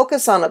when we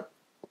focus on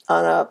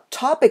a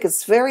topic,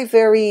 it's very,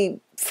 very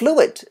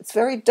fluid. It's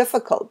very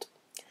difficult.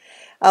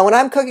 When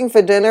I'm cooking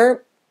for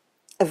dinner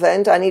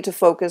event, I need to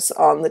focus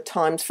on the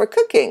times for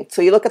cooking.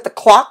 So you look at the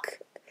clock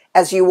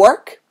as you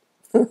work.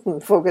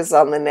 Focus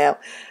on the now.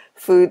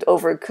 Food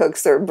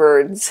overcooks or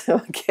burns.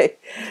 Okay,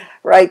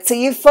 right. So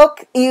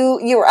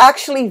you're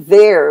actually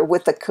there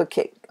with the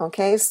cooking.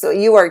 Okay, so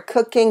you are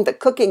cooking. The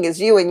cooking is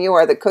you, and you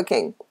are the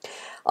cooking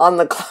on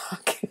the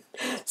clock.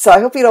 So I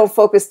hope you don't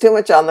focus too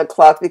much on the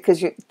clock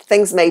because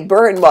things may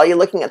burn while you're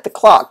looking at the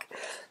clock.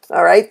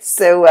 All right.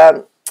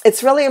 So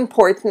it's really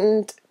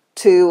important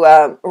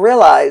to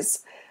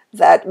realize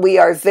that we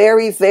are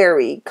very,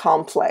 very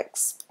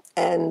complex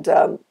and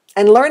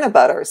learn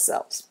about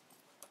ourselves.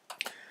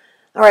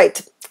 All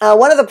right.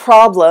 One of the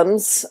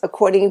problems,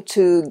 according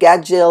to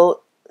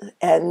Gadgil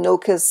and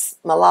Nokus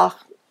Malach,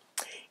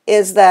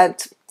 is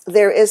that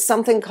there is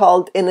something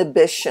called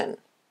inhibition.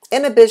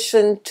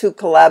 Inhibition to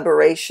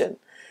collaboration.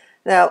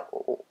 Now,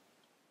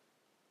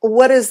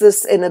 what is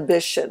this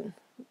inhibition?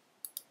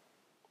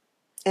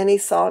 Any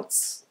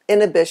thoughts?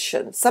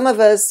 Inhibition.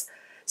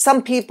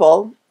 Some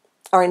people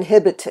are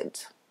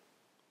inhibited.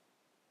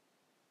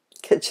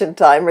 Kitchen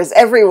timers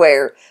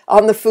everywhere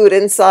on the food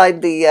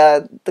inside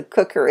the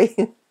cookery.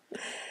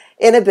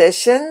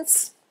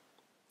 Inhibitions,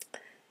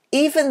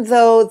 even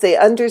though they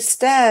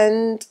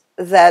understand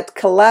that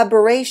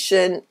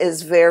collaboration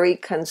is very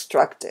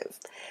constructive.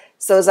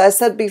 So as I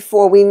said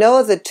before, we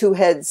know that two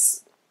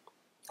heads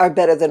are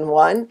better than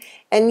one,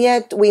 and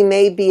yet we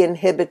may be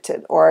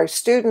inhibited, or our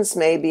students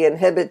may be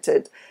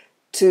inhibited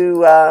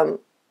to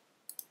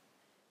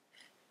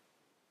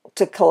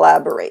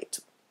collaborate.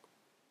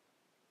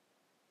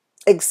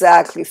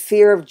 Exactly,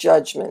 fear of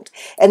judgment.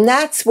 And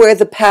that's where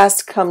the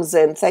past comes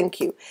in. Thank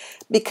you.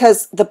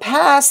 Because the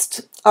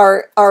past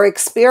are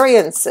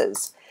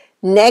experiences,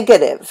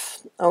 negative,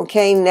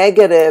 okay,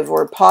 negative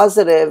or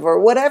positive or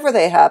whatever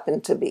they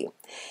happen to be.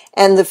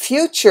 And the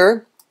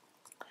future,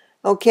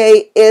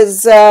 okay,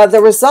 is the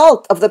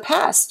result of the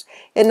past.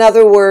 In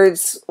other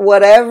words,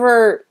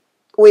 whatever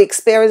we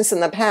experience in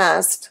the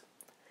past,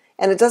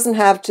 and it doesn't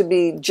have to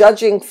be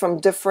judging from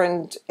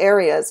different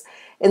areas.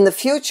 In the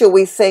future,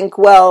 we think,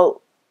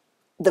 well,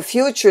 the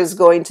future is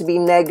going to be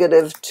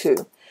negative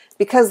too.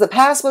 Because the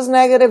past was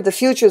negative, the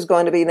future is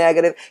going to be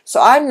negative,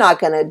 so I'm not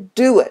going to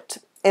do it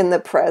in the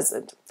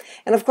present.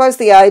 And of course,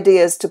 the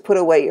idea is to put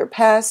away your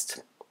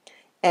past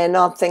and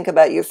not think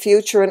about your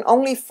future and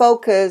only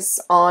focus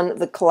on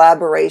the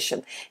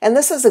collaboration. And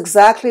this is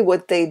exactly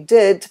what they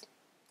did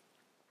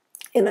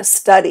in a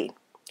study.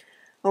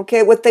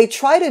 Okay, what they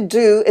try to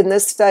do in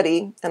this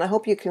study, and I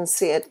hope you can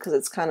see it because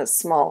it's kind of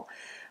small.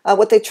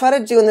 What they try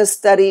to do in this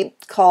study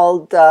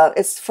called,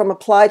 it's from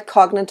Applied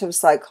Cognitive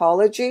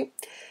Psychology,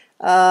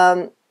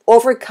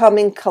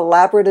 overcoming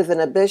collaborative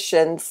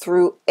inhibition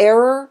through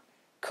error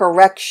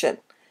correction.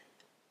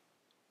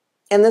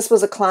 And this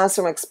was a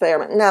classroom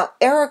experiment. Now,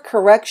 error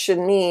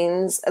correction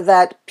means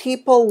that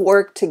people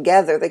work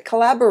together. They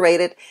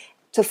collaborated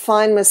to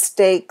find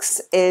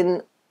mistakes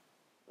in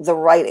the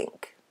writing.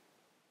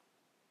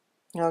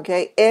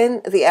 Okay,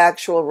 in the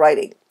actual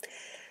writing.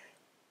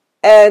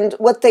 And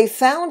what they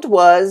found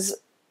was,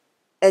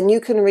 and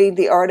you can read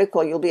the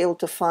article, you'll be able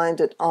to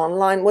find it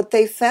online. What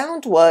they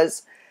found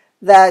was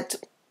that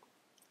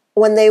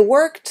when they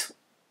worked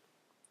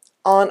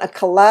on a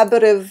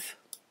collaborative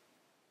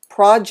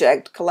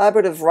project,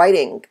 collaborative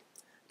writing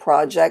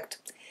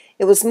project,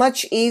 it was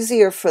much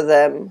easier for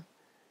them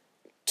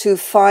to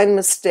find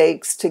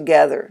mistakes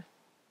together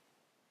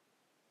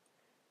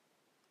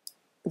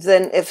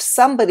than if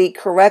somebody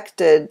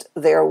corrected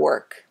their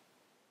work.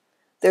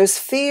 There's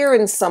fear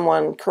in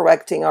someone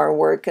correcting our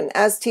work, and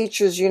as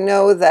teachers, you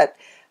know that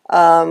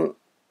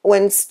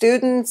when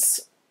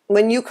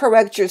you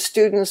correct your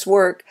students'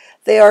 work,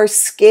 they are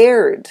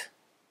scared.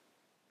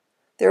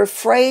 They're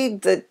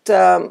afraid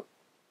that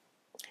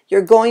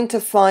you're going to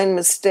find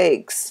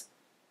mistakes.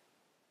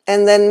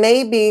 And then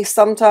maybe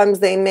sometimes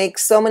they make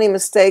so many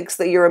mistakes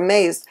that you're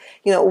amazed.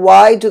 You know,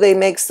 why do they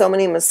make so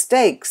many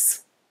mistakes?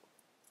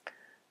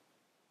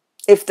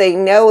 If they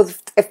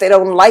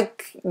don't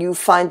like you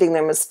finding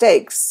their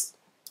mistakes.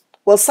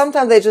 Well,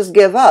 sometimes they just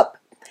give up.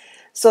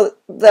 So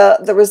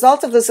the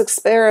result of this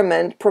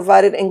experiment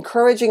provided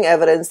encouraging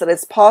evidence that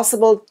it's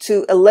possible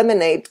to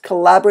eliminate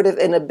collaborative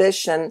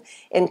inhibition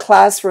in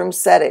classroom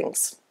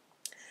settings.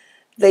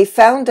 They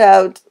found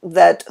out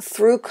that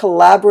through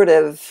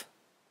collaborative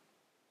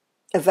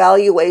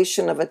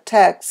evaluation of a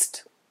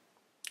text,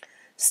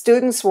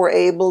 students were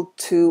able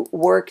to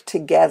work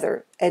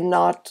together and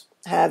not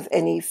have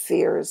any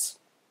fears.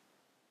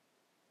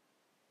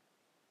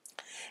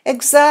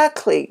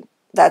 Exactly.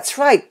 That's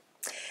right.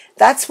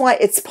 That's why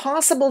it's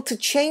possible to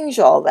change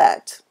all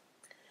that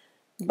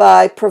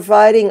by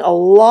providing a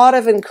lot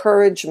of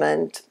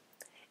encouragement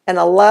and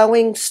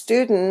allowing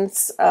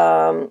students,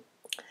 Mitrananda,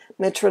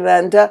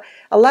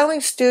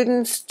 allowing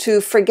students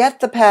to forget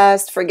the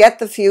past, forget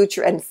the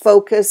future, and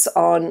focus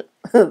on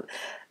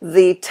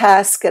the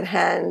task at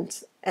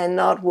hand and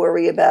not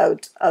worry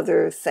about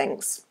other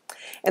things.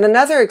 In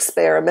another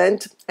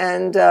experiment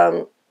and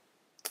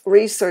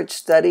research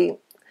study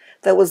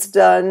that was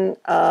done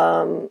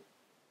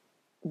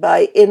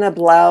by Ina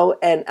Blau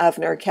and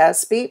Avner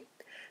Caspi,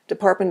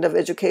 Department of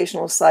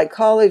Educational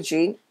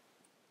Psychology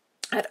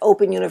at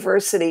Open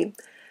University,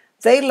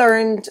 they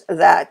learned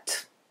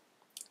that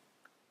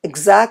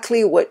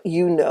exactly what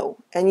you know,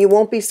 and you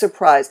won't be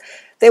surprised.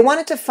 They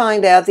wanted to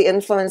find out the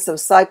influence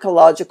of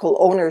psychological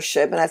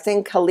ownership, and I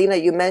think, Helena,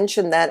 you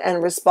mentioned that,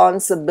 and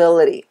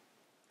responsibility.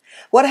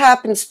 What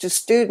happens to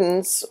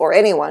students or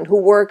anyone who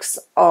works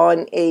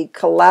on a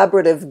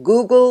collaborative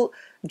Google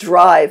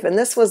Drive? And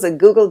this was a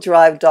Google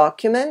Drive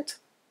document.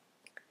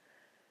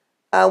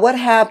 What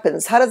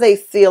happens? How do they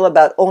feel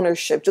about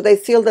ownership? Do they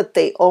feel that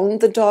they own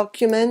the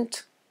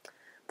document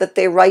that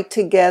they write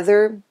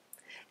together?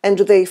 And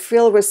do they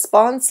feel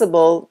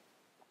responsible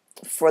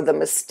for the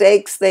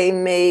mistakes they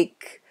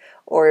make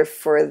or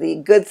for the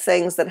good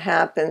things that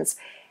happens?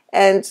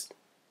 And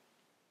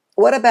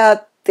what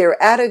about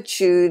their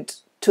attitude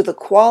to the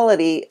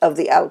quality of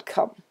the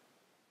outcome?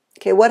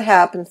 Okay, what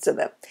happens to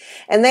them?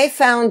 And they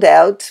found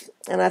out,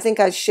 and I think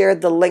I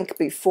shared the link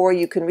before,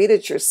 you can read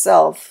it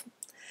yourself.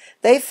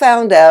 They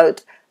found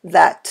out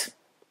that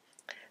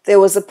there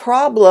was a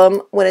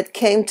problem when it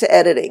came to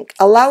editing.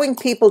 Allowing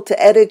people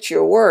to edit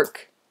your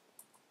work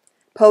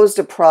posed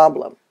a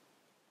problem.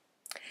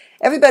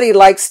 Everybody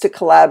likes to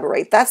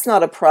collaborate. That's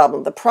not a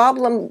problem. The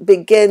problem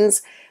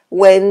begins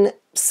when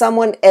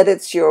someone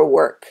edits your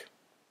work.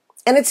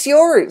 And it's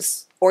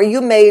yours. Or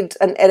you made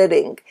an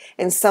editing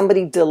and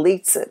somebody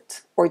deletes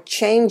it or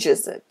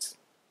changes it.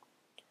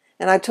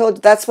 And I told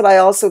you that's what I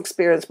also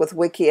experienced with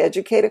Wiki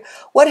Educator.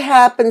 What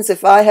happens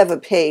if I have a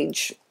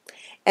page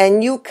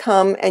and you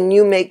come and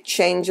you make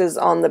changes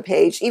on the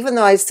page, even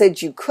though I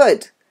said you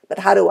could, but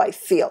how do I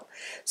feel?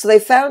 So they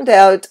found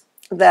out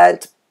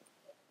that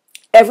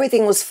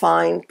Everything was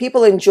fine.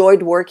 People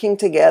enjoyed working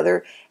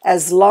together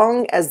as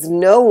long as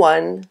no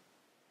one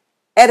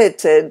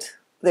edited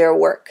their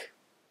work.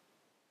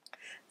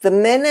 The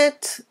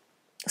minute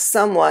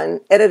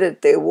someone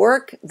edited their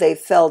work, they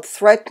felt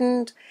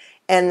threatened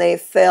and they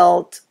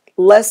felt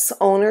less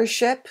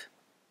ownership,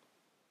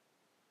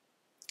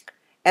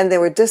 and they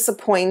were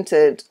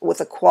disappointed with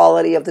the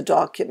quality of the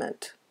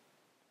document.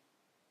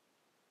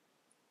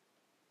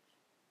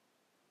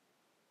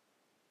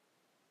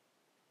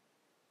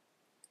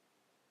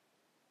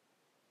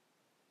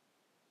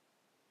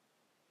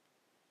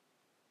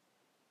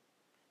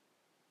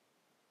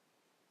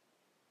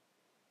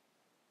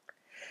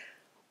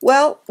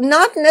 Well,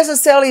 not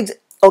necessarily.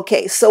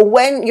 Okay, so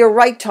when you're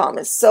right,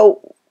 Thomas.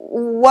 So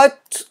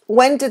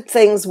when did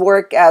things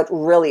work out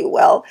really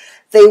well?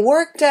 They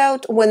worked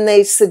out when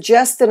they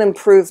suggested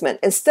improvement.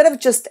 Instead of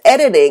just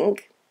editing,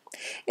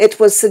 it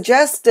was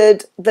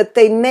suggested that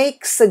they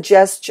make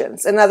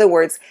suggestions. In other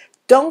words,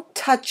 don't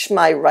touch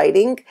my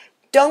writing,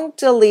 don't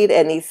delete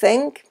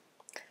anything,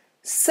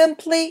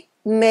 simply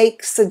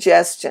make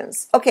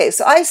suggestions. Okay,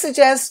 so I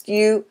suggest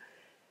you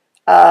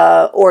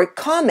or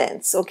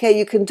comments. Okay,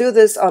 you can do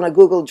this on a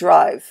Google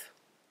Drive.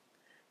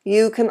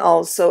 You can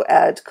also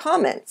add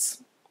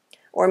comments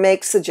or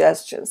make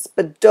suggestions,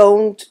 but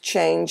don't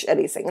change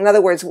anything. In other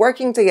words,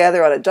 working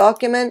together on a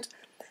document,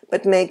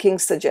 but making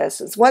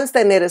suggestions. Once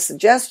they made a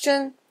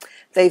suggestion,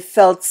 they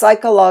felt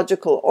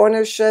psychological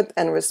ownership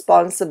and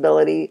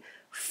responsibility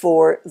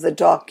for the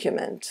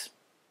document.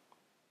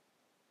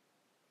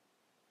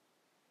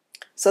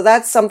 So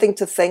that's something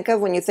to think of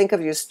when you think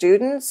of your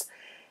students.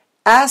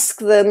 Ask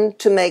them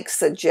to make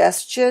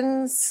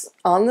suggestions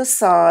on the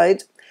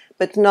side,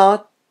 but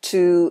not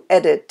to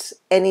edit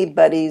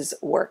anybody's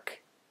work.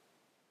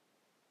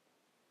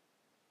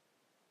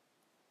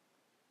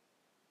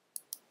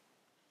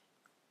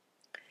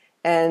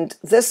 And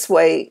this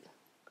way,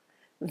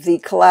 the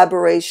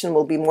collaboration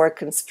will be more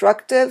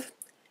constructive,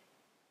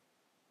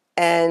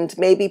 and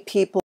maybe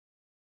people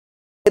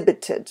are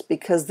inhibited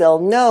because they'll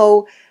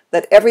know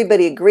that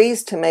everybody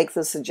agrees to make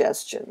the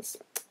suggestions.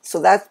 So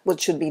that's what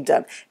should be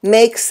done.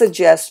 Make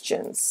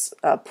suggestions,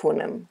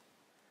 Poonam.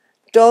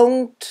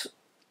 Don't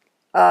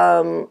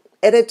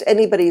edit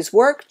anybody's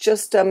work,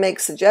 just make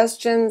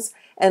suggestions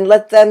and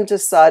let them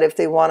decide if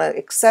they want to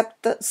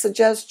accept the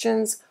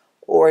suggestions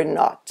or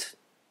not.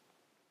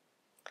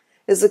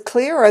 Is it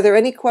clear? Are there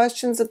any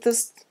questions at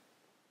this?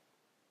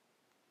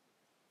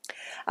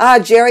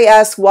 Jerry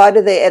asks, why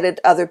do they edit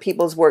other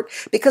people's work?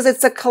 Because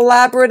it's a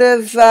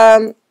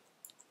collaborative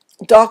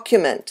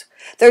document.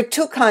 There are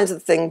two kinds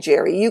of things,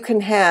 Jerry. You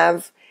can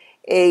have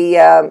a,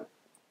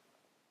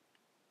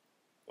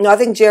 no, I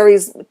think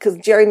because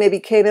Jerry maybe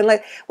came in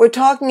late. We're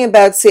talking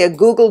about, say, a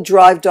Google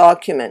Drive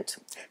document.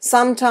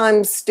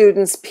 Sometimes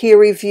students peer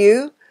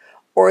review,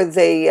 or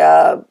they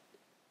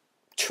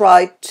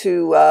try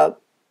to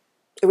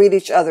read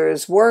each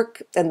other's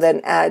work and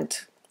then add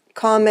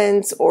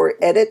comments or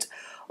edit,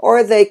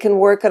 or they can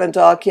work on a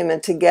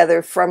document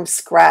together from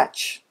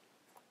scratch.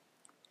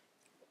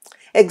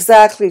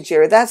 Exactly,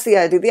 Jerry. That's the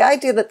idea. The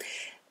idea that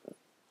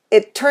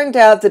it turned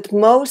out that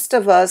most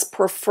of us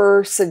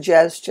prefer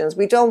suggestions.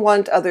 We don't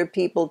want other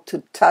people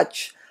to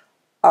touch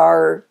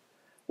our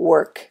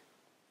work,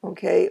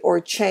 okay,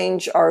 or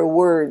change our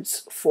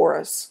words for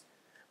us.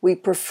 We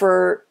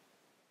prefer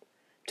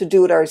to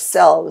do it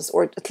ourselves,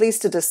 or at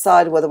least to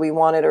decide whether we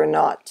want it or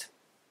not.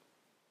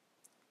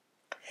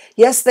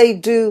 Yes, they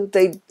do.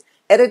 They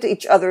edit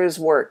each other's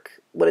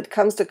work. When it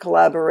comes to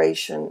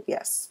collaboration,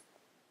 yes.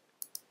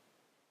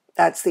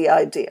 That's the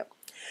idea.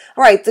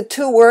 All right, the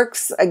two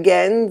works,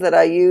 again, that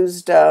I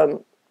used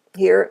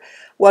here.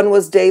 One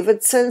was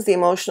Davidson's, The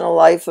Emotional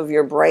Life of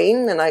Your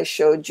Brain, and I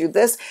showed you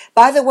this.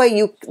 By the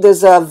way,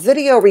 there's a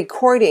video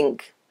recording,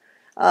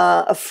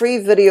 a free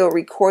video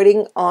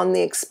recording on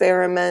the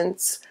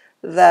experiments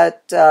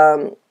that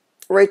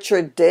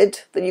Richard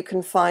did that you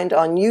can find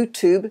on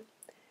YouTube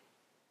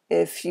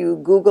if you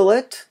Google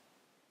it.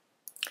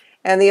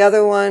 And the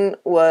other one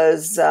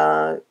was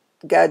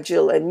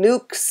Gadgil and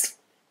Nukes,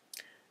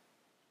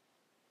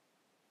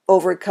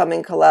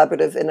 Overcoming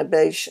Collaborative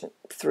Innovation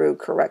Through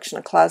Correction,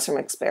 a classroom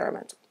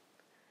experiment.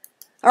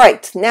 All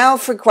right, now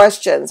for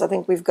questions. I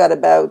think we've got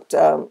about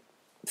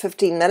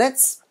 15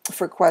 minutes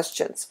for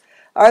questions.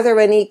 Are there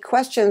any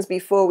questions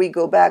before we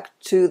go back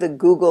to the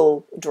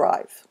Google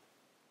Drive?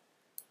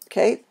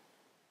 Okay.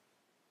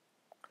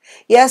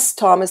 Yes,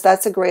 Thomas,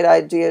 that's a great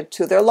idea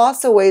too. There are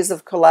lots of ways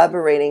of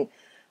collaborating.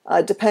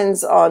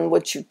 Depends on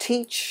what you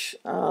teach.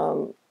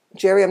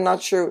 Jerry, I'm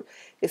not sure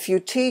if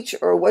you teach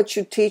or what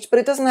you teach, but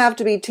it doesn't have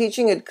to be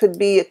teaching. It could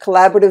be a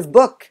collaborative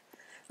book.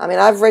 I mean,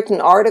 I've written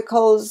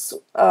articles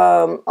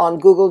on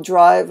Google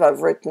Drive.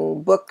 I've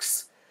written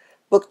books,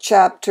 book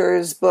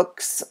chapters,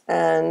 books,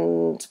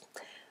 and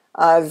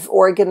I've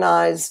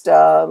organized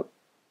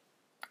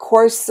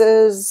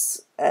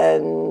courses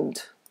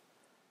and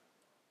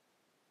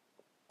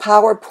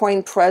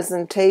PowerPoint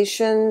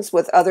presentations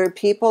with other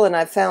people, and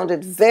I found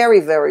it very,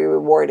 very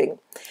rewarding.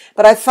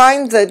 But I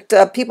find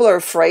that people are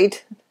afraid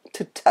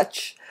to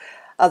touch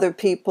other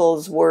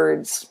people's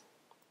words?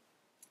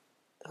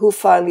 Who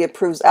finally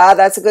approves? Ah,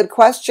 that's a good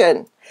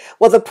question.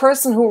 Well, the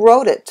person who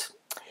wrote it.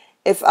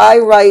 If I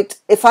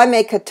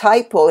make a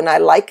typo and I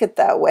like it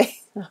that way,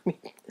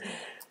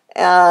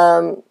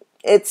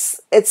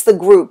 it's the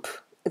group.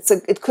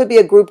 It could be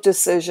a group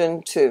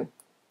decision too.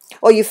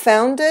 Oh, you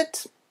found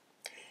it?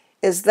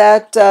 Is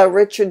that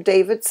Richard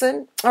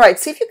Davidson? All right,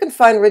 see if you can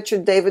find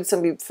Richard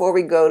Davidson before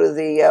we go to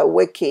the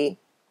wiki.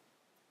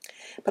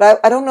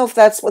 But I don't know if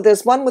that's, well,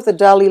 there's one with the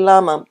Dalai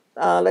Lama.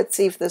 Let's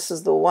see if this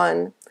is the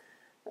one.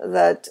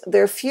 That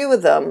there are a few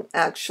of them,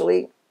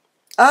 actually.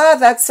 Ah,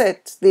 that's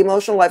it. The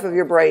Emotional Life of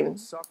Your Brain.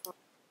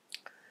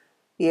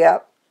 Yeah.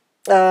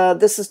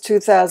 This is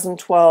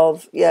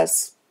 2012.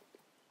 Yes.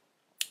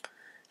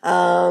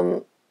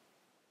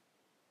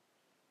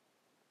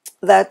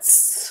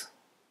 That's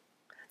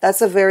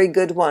a very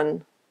good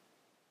one.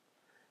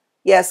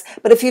 Yes,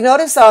 but if you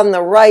notice on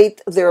the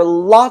right, there are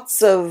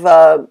lots of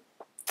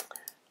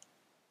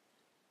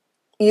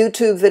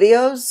YouTube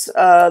videos.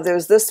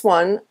 There's this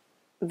one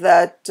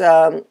that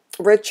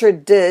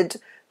Richard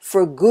did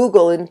for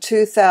Google in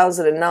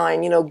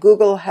 2009. You know,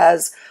 Google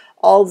has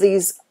all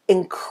these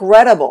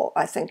incredible,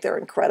 I think they're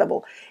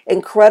incredible,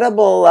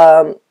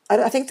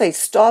 I think they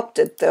stopped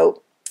it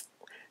though,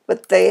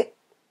 but they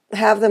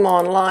have them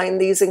online,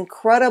 these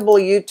incredible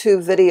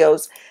YouTube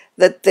videos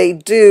that they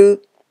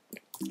do,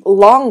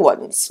 long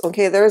ones.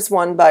 Okay, there's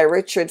one by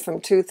Richard from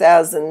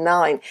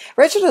 2009.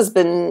 Richard has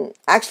been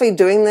actually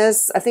doing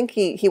this. I think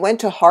he went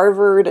to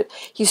Harvard.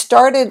 He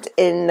started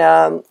in,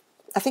 I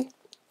think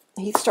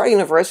he started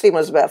university when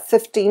he was about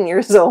 15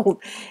 years old.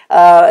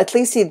 At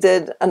least he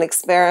did an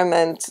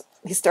experiment.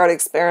 He started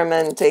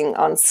experimenting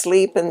on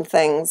sleep and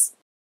things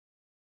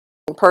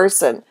in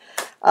person.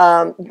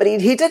 But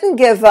he didn't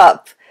give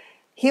up.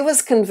 He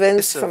was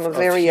convinced from a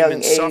very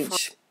young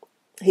age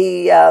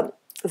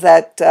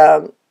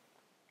that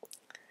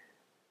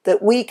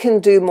we can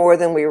do more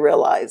than we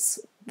realize,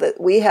 that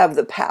we have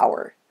the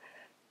power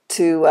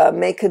to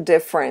make a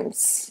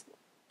difference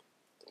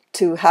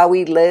to how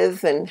we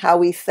live and how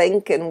we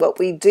think and what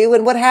we do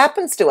and what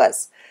happens to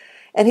us.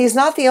 And he's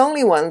not the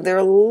only one. There are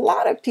a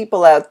lot of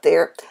people out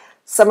there.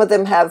 Some of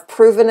them have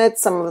proven it.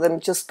 Some of them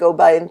just go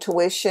by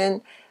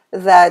intuition,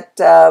 that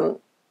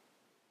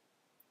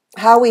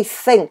how we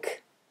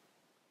think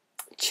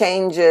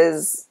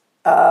changes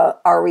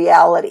our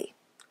reality,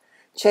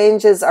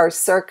 changes our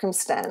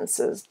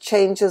circumstances,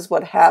 changes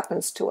what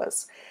happens to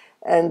us.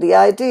 And the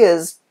idea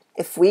is,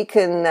 if we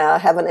can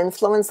have an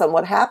influence on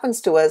what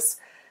happens to us,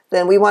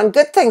 then we want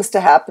good things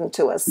to happen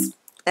to us.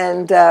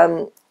 And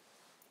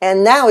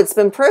now it's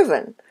been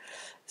proven.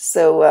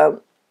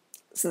 So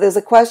there's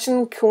a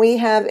question, can we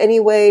have any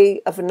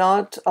way of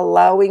not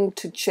allowing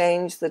to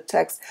change the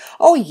text?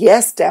 Oh,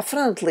 yes,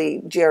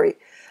 definitely, Jerry.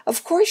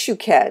 Of course you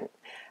can.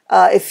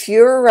 If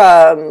you're,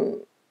 I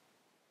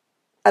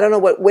don't know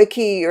what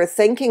wiki you're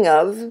thinking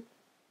of,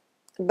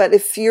 but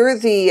if you're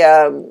the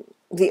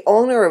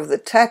owner of the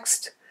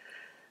text,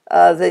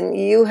 then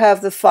you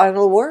have the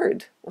final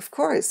word, of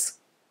course.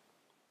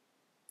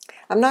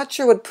 I'm not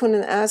sure what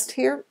Punan asked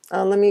here.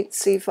 Let me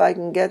see if I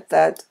can get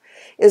that.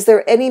 Is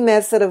there any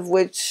method of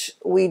which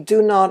we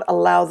do not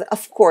allow the,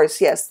 of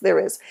course, yes, there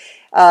is.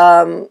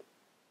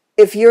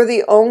 If you're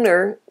the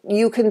owner,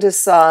 you can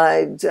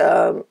decide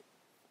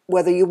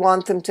whether you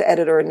want them to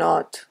edit or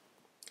not.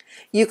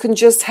 You can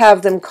just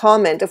have them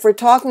comment. If we're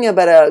talking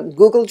about a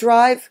Google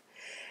Drive,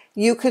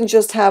 you can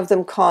just have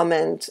them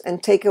comment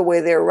and take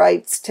away their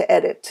rights to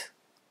edit.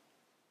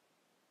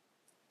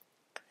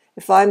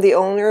 If I'm the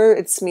owner,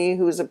 it's me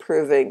who's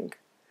approving.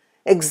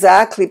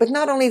 Exactly. But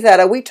not only that,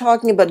 are we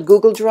talking about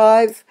Google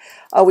Drive?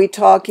 Are we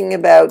talking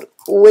about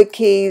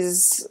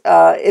wikis?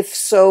 If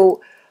so,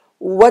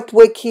 what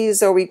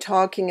wikis are we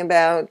talking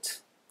about?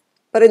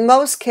 But in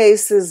most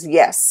cases,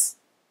 yes.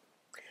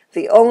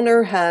 The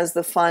owner has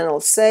the final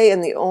say,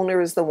 and the owner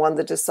is the one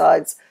that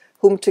decides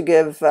whom to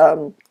give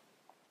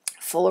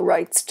full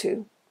rights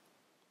to.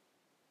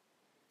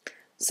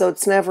 So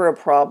it's never a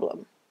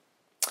problem.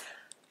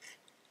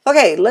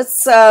 Okay,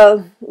 let's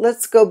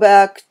go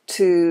back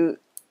to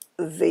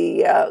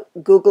the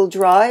Google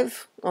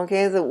Drive,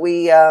 okay, that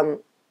we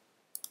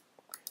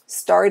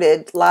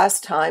started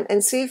last time,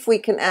 and see if we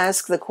can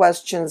ask the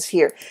questions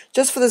here,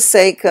 just for the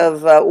sake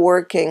of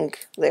working.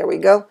 There we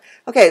go.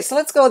 Okay, so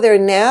let's go there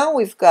now.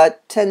 We've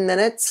got 10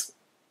 minutes,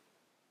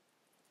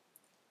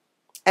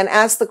 and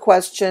ask the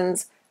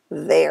questions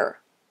there.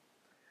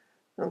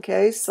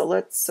 Okay, so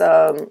let's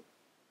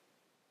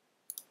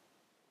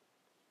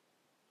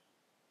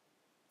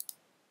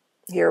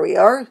here we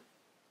are.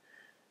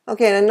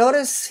 Okay, and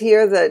notice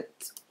here that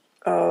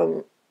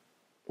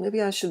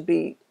maybe I should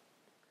be,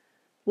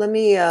 let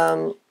me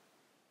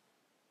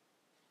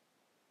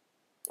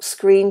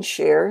screen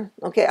share.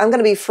 Okay, I'm going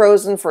to be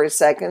frozen for a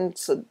second,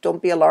 so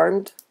don't be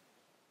alarmed.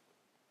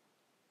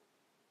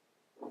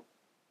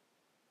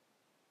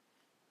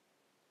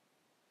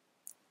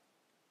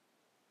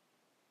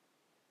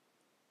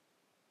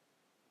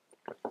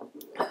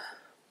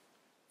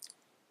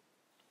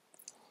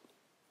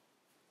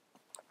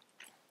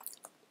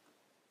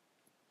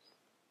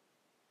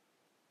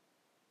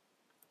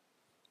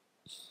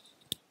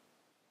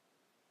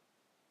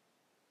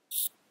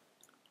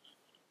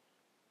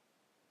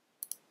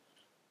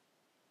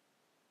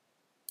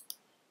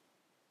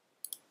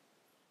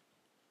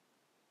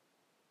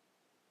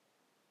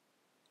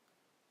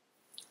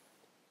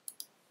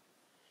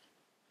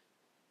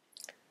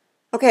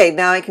 Okay,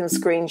 now I can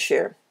screen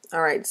share.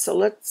 All right, so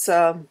let's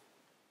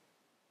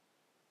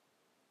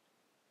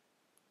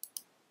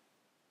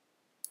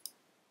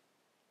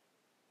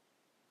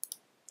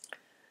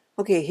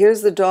okay,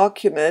 here's the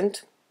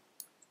document.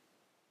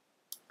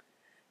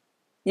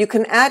 You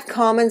can add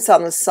comments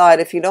on the side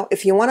if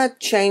you want to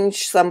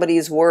change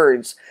somebody's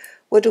words.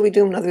 What do we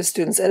do when other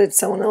students edit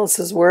someone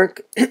else's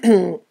work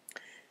in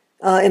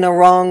a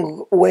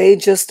wrong way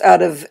just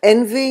out of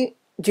envy?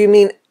 Do you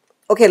mean,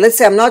 okay, let's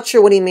say I'm not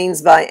sure what he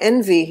means by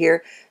envy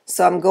here.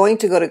 So I'm going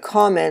to go to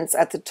comments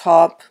at the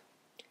top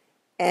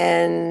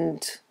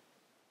and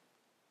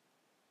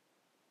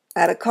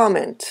add a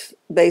comment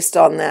based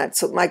on that.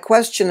 So my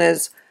question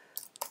is,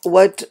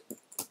 what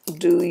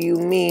do you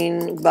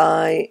mean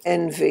by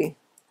envy?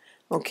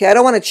 Okay, I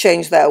don't want to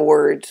change that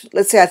word.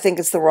 Let's say I think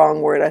it's the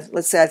wrong word.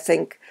 Let's say I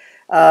think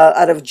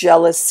out of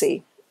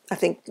jealousy. I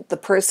think the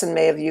person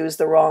may have used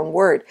the wrong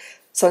word.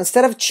 So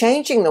instead of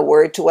changing the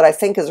word to what I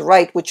think is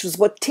right, which is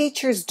what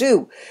teachers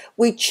do,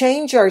 we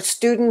change our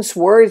students'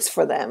 words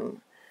for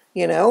them,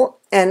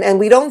 and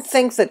we don't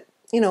think that,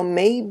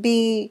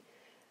 maybe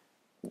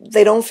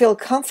they don't feel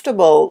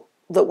comfortable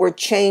that we're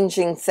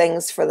changing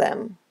things for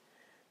them.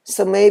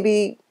 So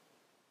maybe,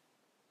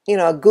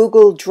 a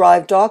Google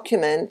Drive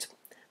document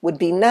would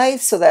be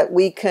nice so that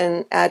we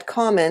can add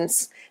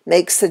comments,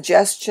 make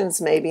suggestions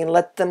maybe, and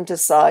let them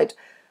decide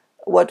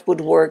what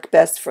would work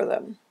best for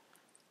them.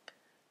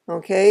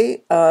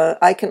 Okay,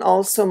 I can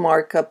also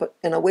mark up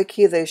in a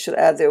wiki, they should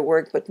add their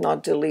work but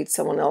not delete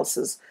someone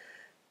else's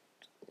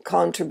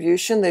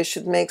contribution. They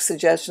should make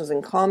suggestions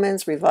and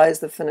comments, revise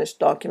the finished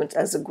document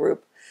as a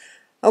group.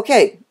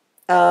 Okay,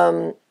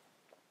 okay,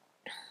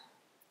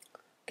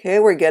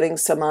 we're getting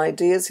some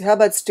ideas. How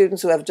about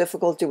students who have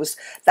difficulty with...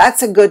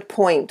 That's a good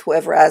point,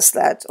 whoever asked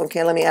that.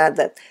 Okay, let me add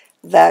that.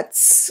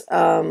 That's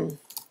an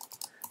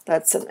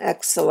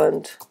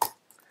excellent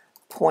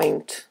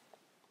point.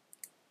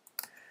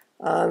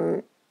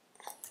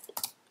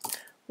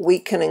 We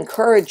can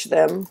encourage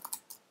them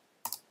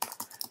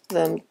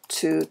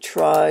to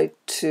try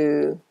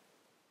to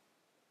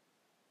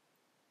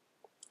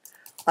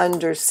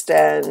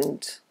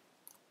understand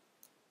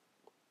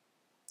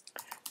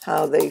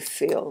how they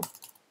feel.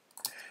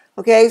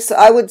 Okay, so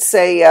I would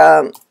say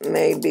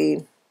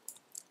maybe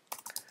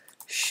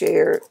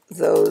share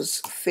those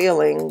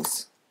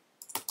feelings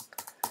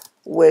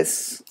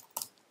with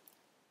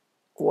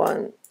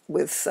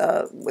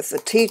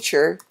the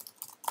teacher,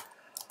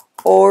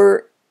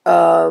 or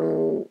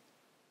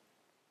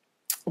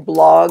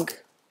blog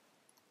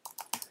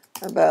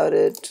about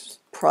it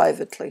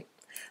privately.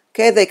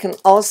 Okay, they can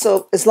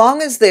also, as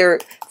long as they're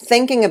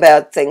thinking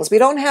about things, we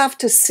don't have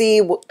to see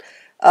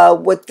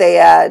what they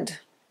add.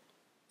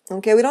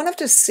 Okay, we don't have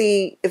to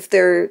see if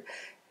they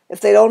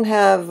don't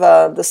have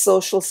the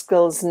social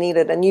skills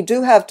needed, and you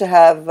do have to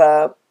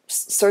have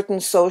certain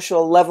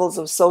social levels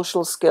of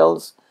social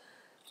skills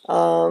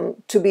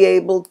to be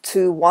able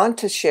to want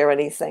to share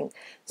anything.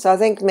 So I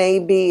think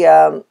maybe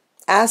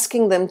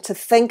asking them to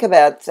think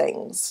about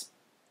things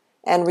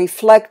and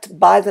reflect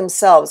by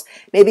themselves.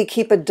 Maybe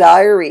keep a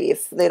diary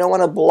if they don't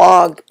want to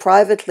blog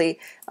privately.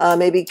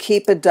 Maybe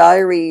keep a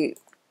diary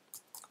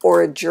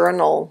or a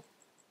journal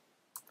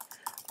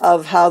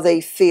of how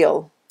they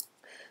feel,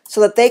 so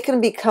that they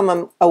can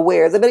become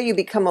aware. The better you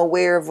become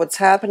aware of what's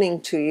happening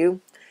to you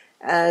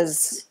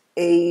as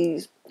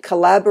a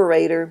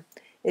collaborator,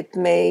 it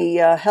may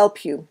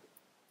help you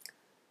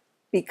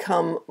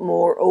become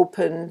more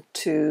open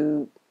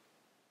to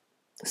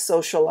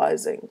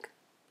socializing.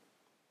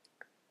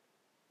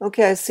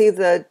 Okay, I see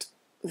that.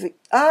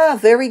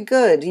 Very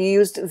good. You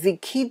used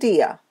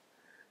Wikidia.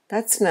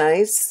 That's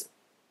nice.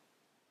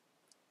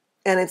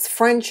 And it's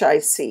French, I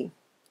see.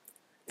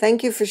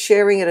 Thank you for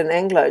sharing it in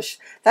English.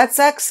 That's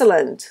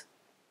excellent.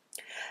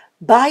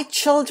 By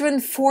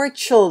children, for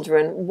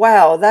children.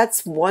 Wow,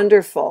 that's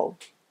wonderful.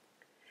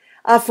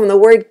 From the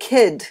word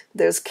kid.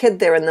 There's kid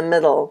there in the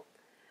middle.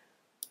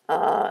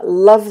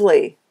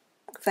 Lovely.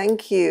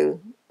 Thank you,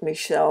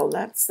 Michelle.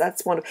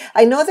 That's wonderful.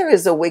 I know there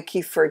is a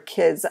wiki for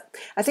kids.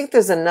 I think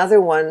there's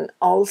another one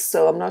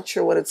also. I'm not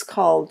sure what it's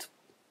called.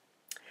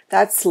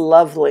 That's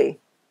lovely.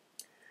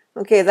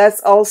 Okay,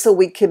 that's also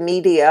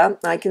Wikimedia.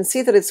 I can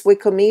see that it's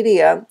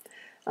Wikimedia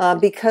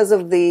because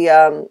of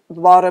the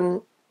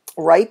bottom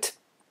right.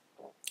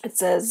 It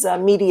says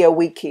Media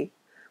Wiki.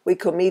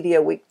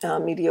 Wikimedia,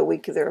 Media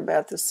Wiki, they're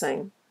about the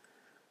same.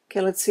 Okay,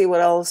 let's see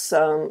what else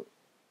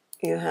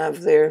you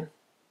have there.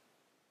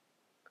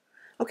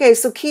 Okay,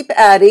 so keep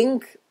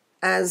adding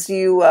as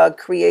you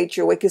create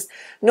your wikis.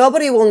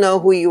 Nobody will know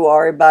who you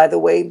are, by the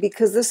way,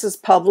 because this is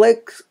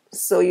public,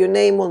 so your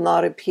name will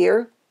not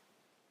appear.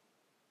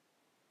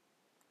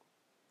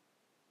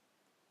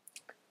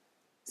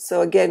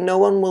 So again, no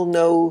one will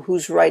know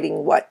who's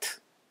writing what.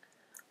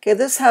 Okay,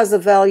 this has a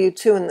value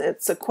too, and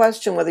it's a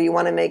question whether you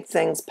want to make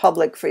things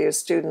public for your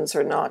students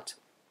or not.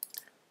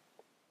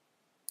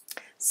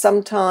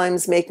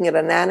 Sometimes making it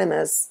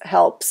anonymous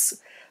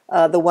helps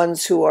the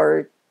ones who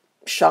are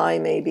shy,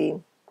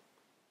 maybe.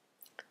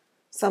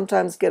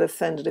 sometimes get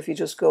offended if you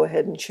just go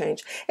ahead and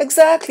change.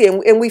 Exactly.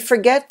 And we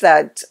forget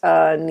that,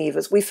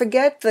 Nevis. We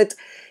forget that.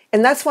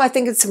 And that's why I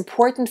think it's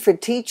important for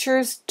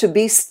teachers to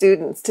be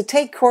students, to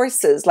take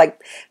courses like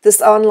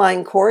this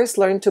online course,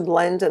 Learn to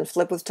Blend and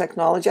Flip with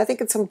Technology. I think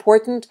it's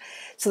important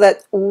so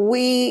that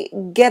we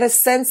get a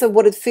sense of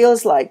what it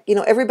feels like. You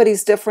know,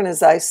 everybody's different,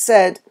 as I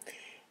said,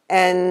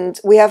 and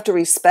we have to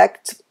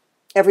respect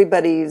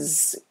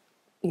everybody's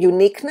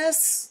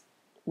uniqueness,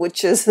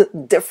 which is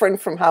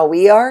different from how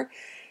we are,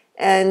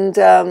 and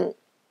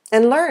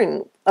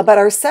learn about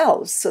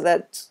ourselves so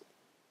that,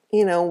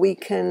 you know, we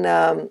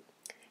can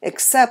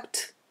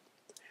accept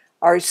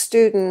our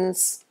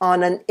students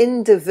on an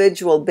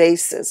individual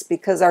basis,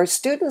 because our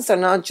students are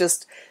not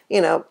just,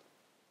 you know,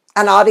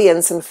 an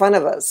audience in front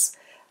of us.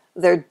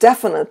 They're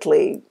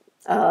definitely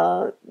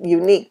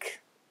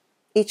unique.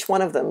 Each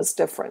one of them is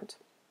different.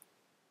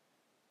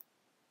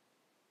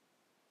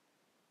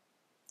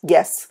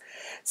 Yes.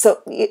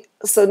 So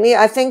Nia,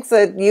 I think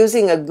that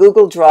using a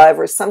Google Drive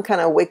or some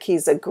kind of wiki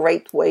is a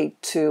great way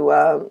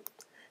to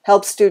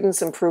help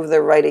students improve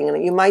their writing.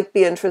 And you might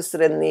be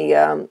interested in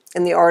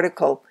the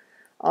article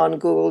on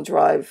Google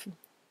Drive.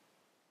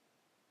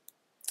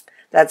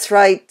 That's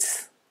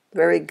right.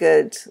 Very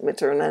good,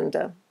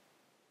 Mitrananda.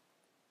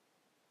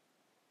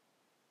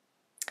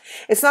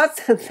 It's not.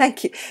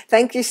 Thank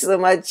you so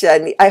much.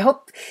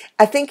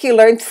 I think you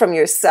learned from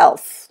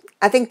yourself.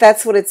 I think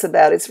that's what it's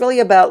about. It's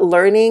really about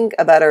learning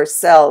about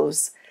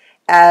ourselves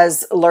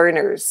as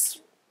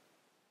learners.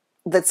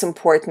 That's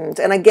important.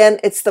 And again,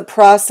 it's the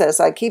process.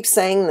 I keep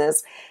saying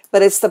this,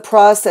 but it's the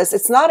process.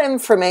 It's not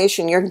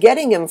information. You're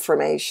getting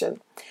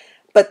information,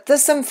 but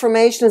this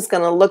information is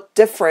going to look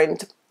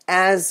different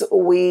as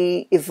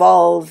we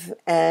evolve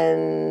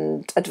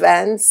and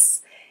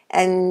advance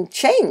and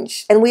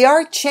change. And we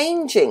are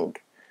changing.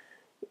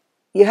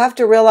 You have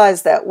to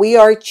realize that we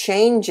are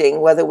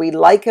changing, whether we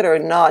like it or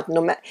not.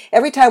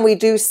 Every time we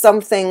do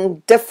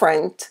something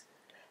different,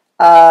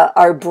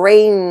 our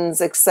brains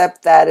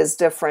accept that as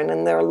different.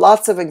 And there are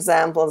lots of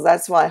examples.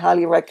 That's why I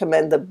highly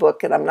recommend the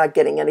book, and I'm not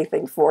getting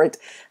anything for it.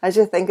 I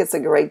just think it's a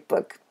great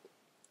book.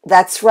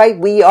 That's right,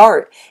 we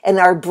are. And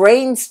our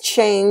brains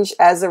change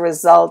as a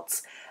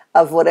result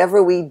of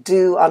whatever we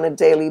do on a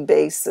daily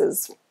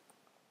basis.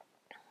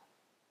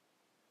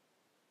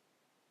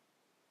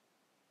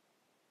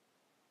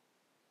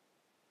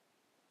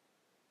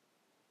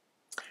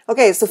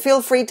 Okay, so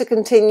feel free to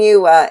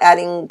continue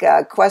adding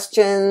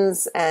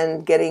questions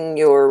and getting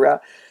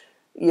your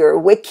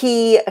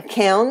wiki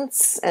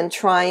accounts and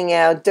trying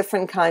out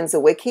different kinds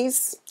of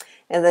wikis,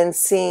 and then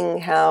seeing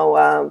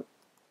how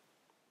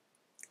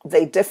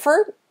they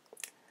differ,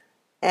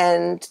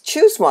 and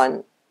choose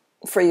one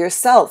for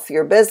yourself,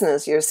 your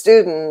business, your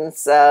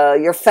students,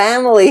 your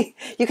family.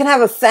 You can have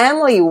a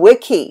family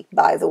wiki,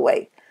 by the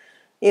way,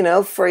 you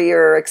know, for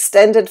your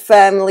extended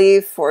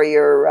family, for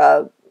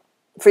your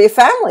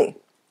family.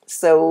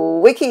 So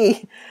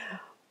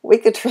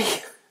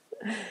Wikitree,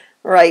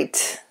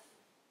 right.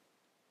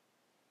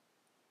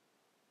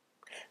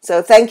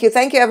 So thank you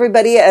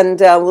everybody,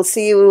 and we'll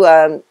see you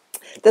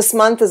this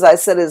month. As I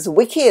said, is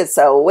Wiki. It's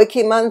a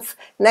Wiki month.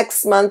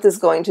 Next month is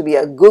going to be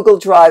a Google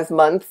Drive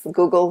month.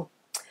 Google,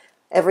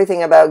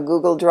 everything about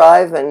Google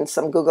Drive and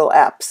some Google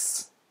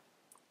apps.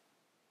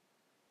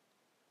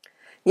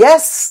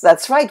 Yes,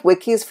 that's right.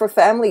 Wiki is for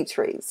family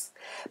trees.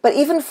 But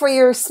even for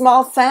your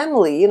small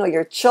family, you know,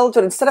 your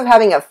children, instead of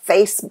having a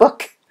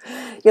Facebook,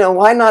 you know,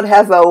 why not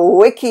have a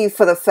wiki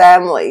for the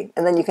family?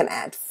 And then you can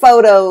add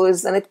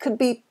photos, and it could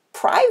be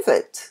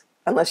private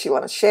unless you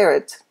want to share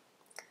it.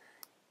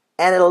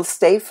 And it'll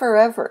stay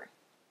forever.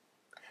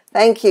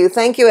 Thank you.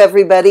 Thank you,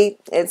 everybody.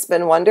 It's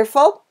been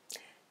wonderful.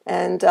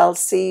 And I'll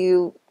see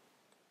you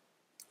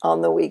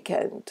on the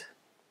weekend.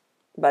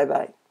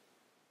 Bye-bye.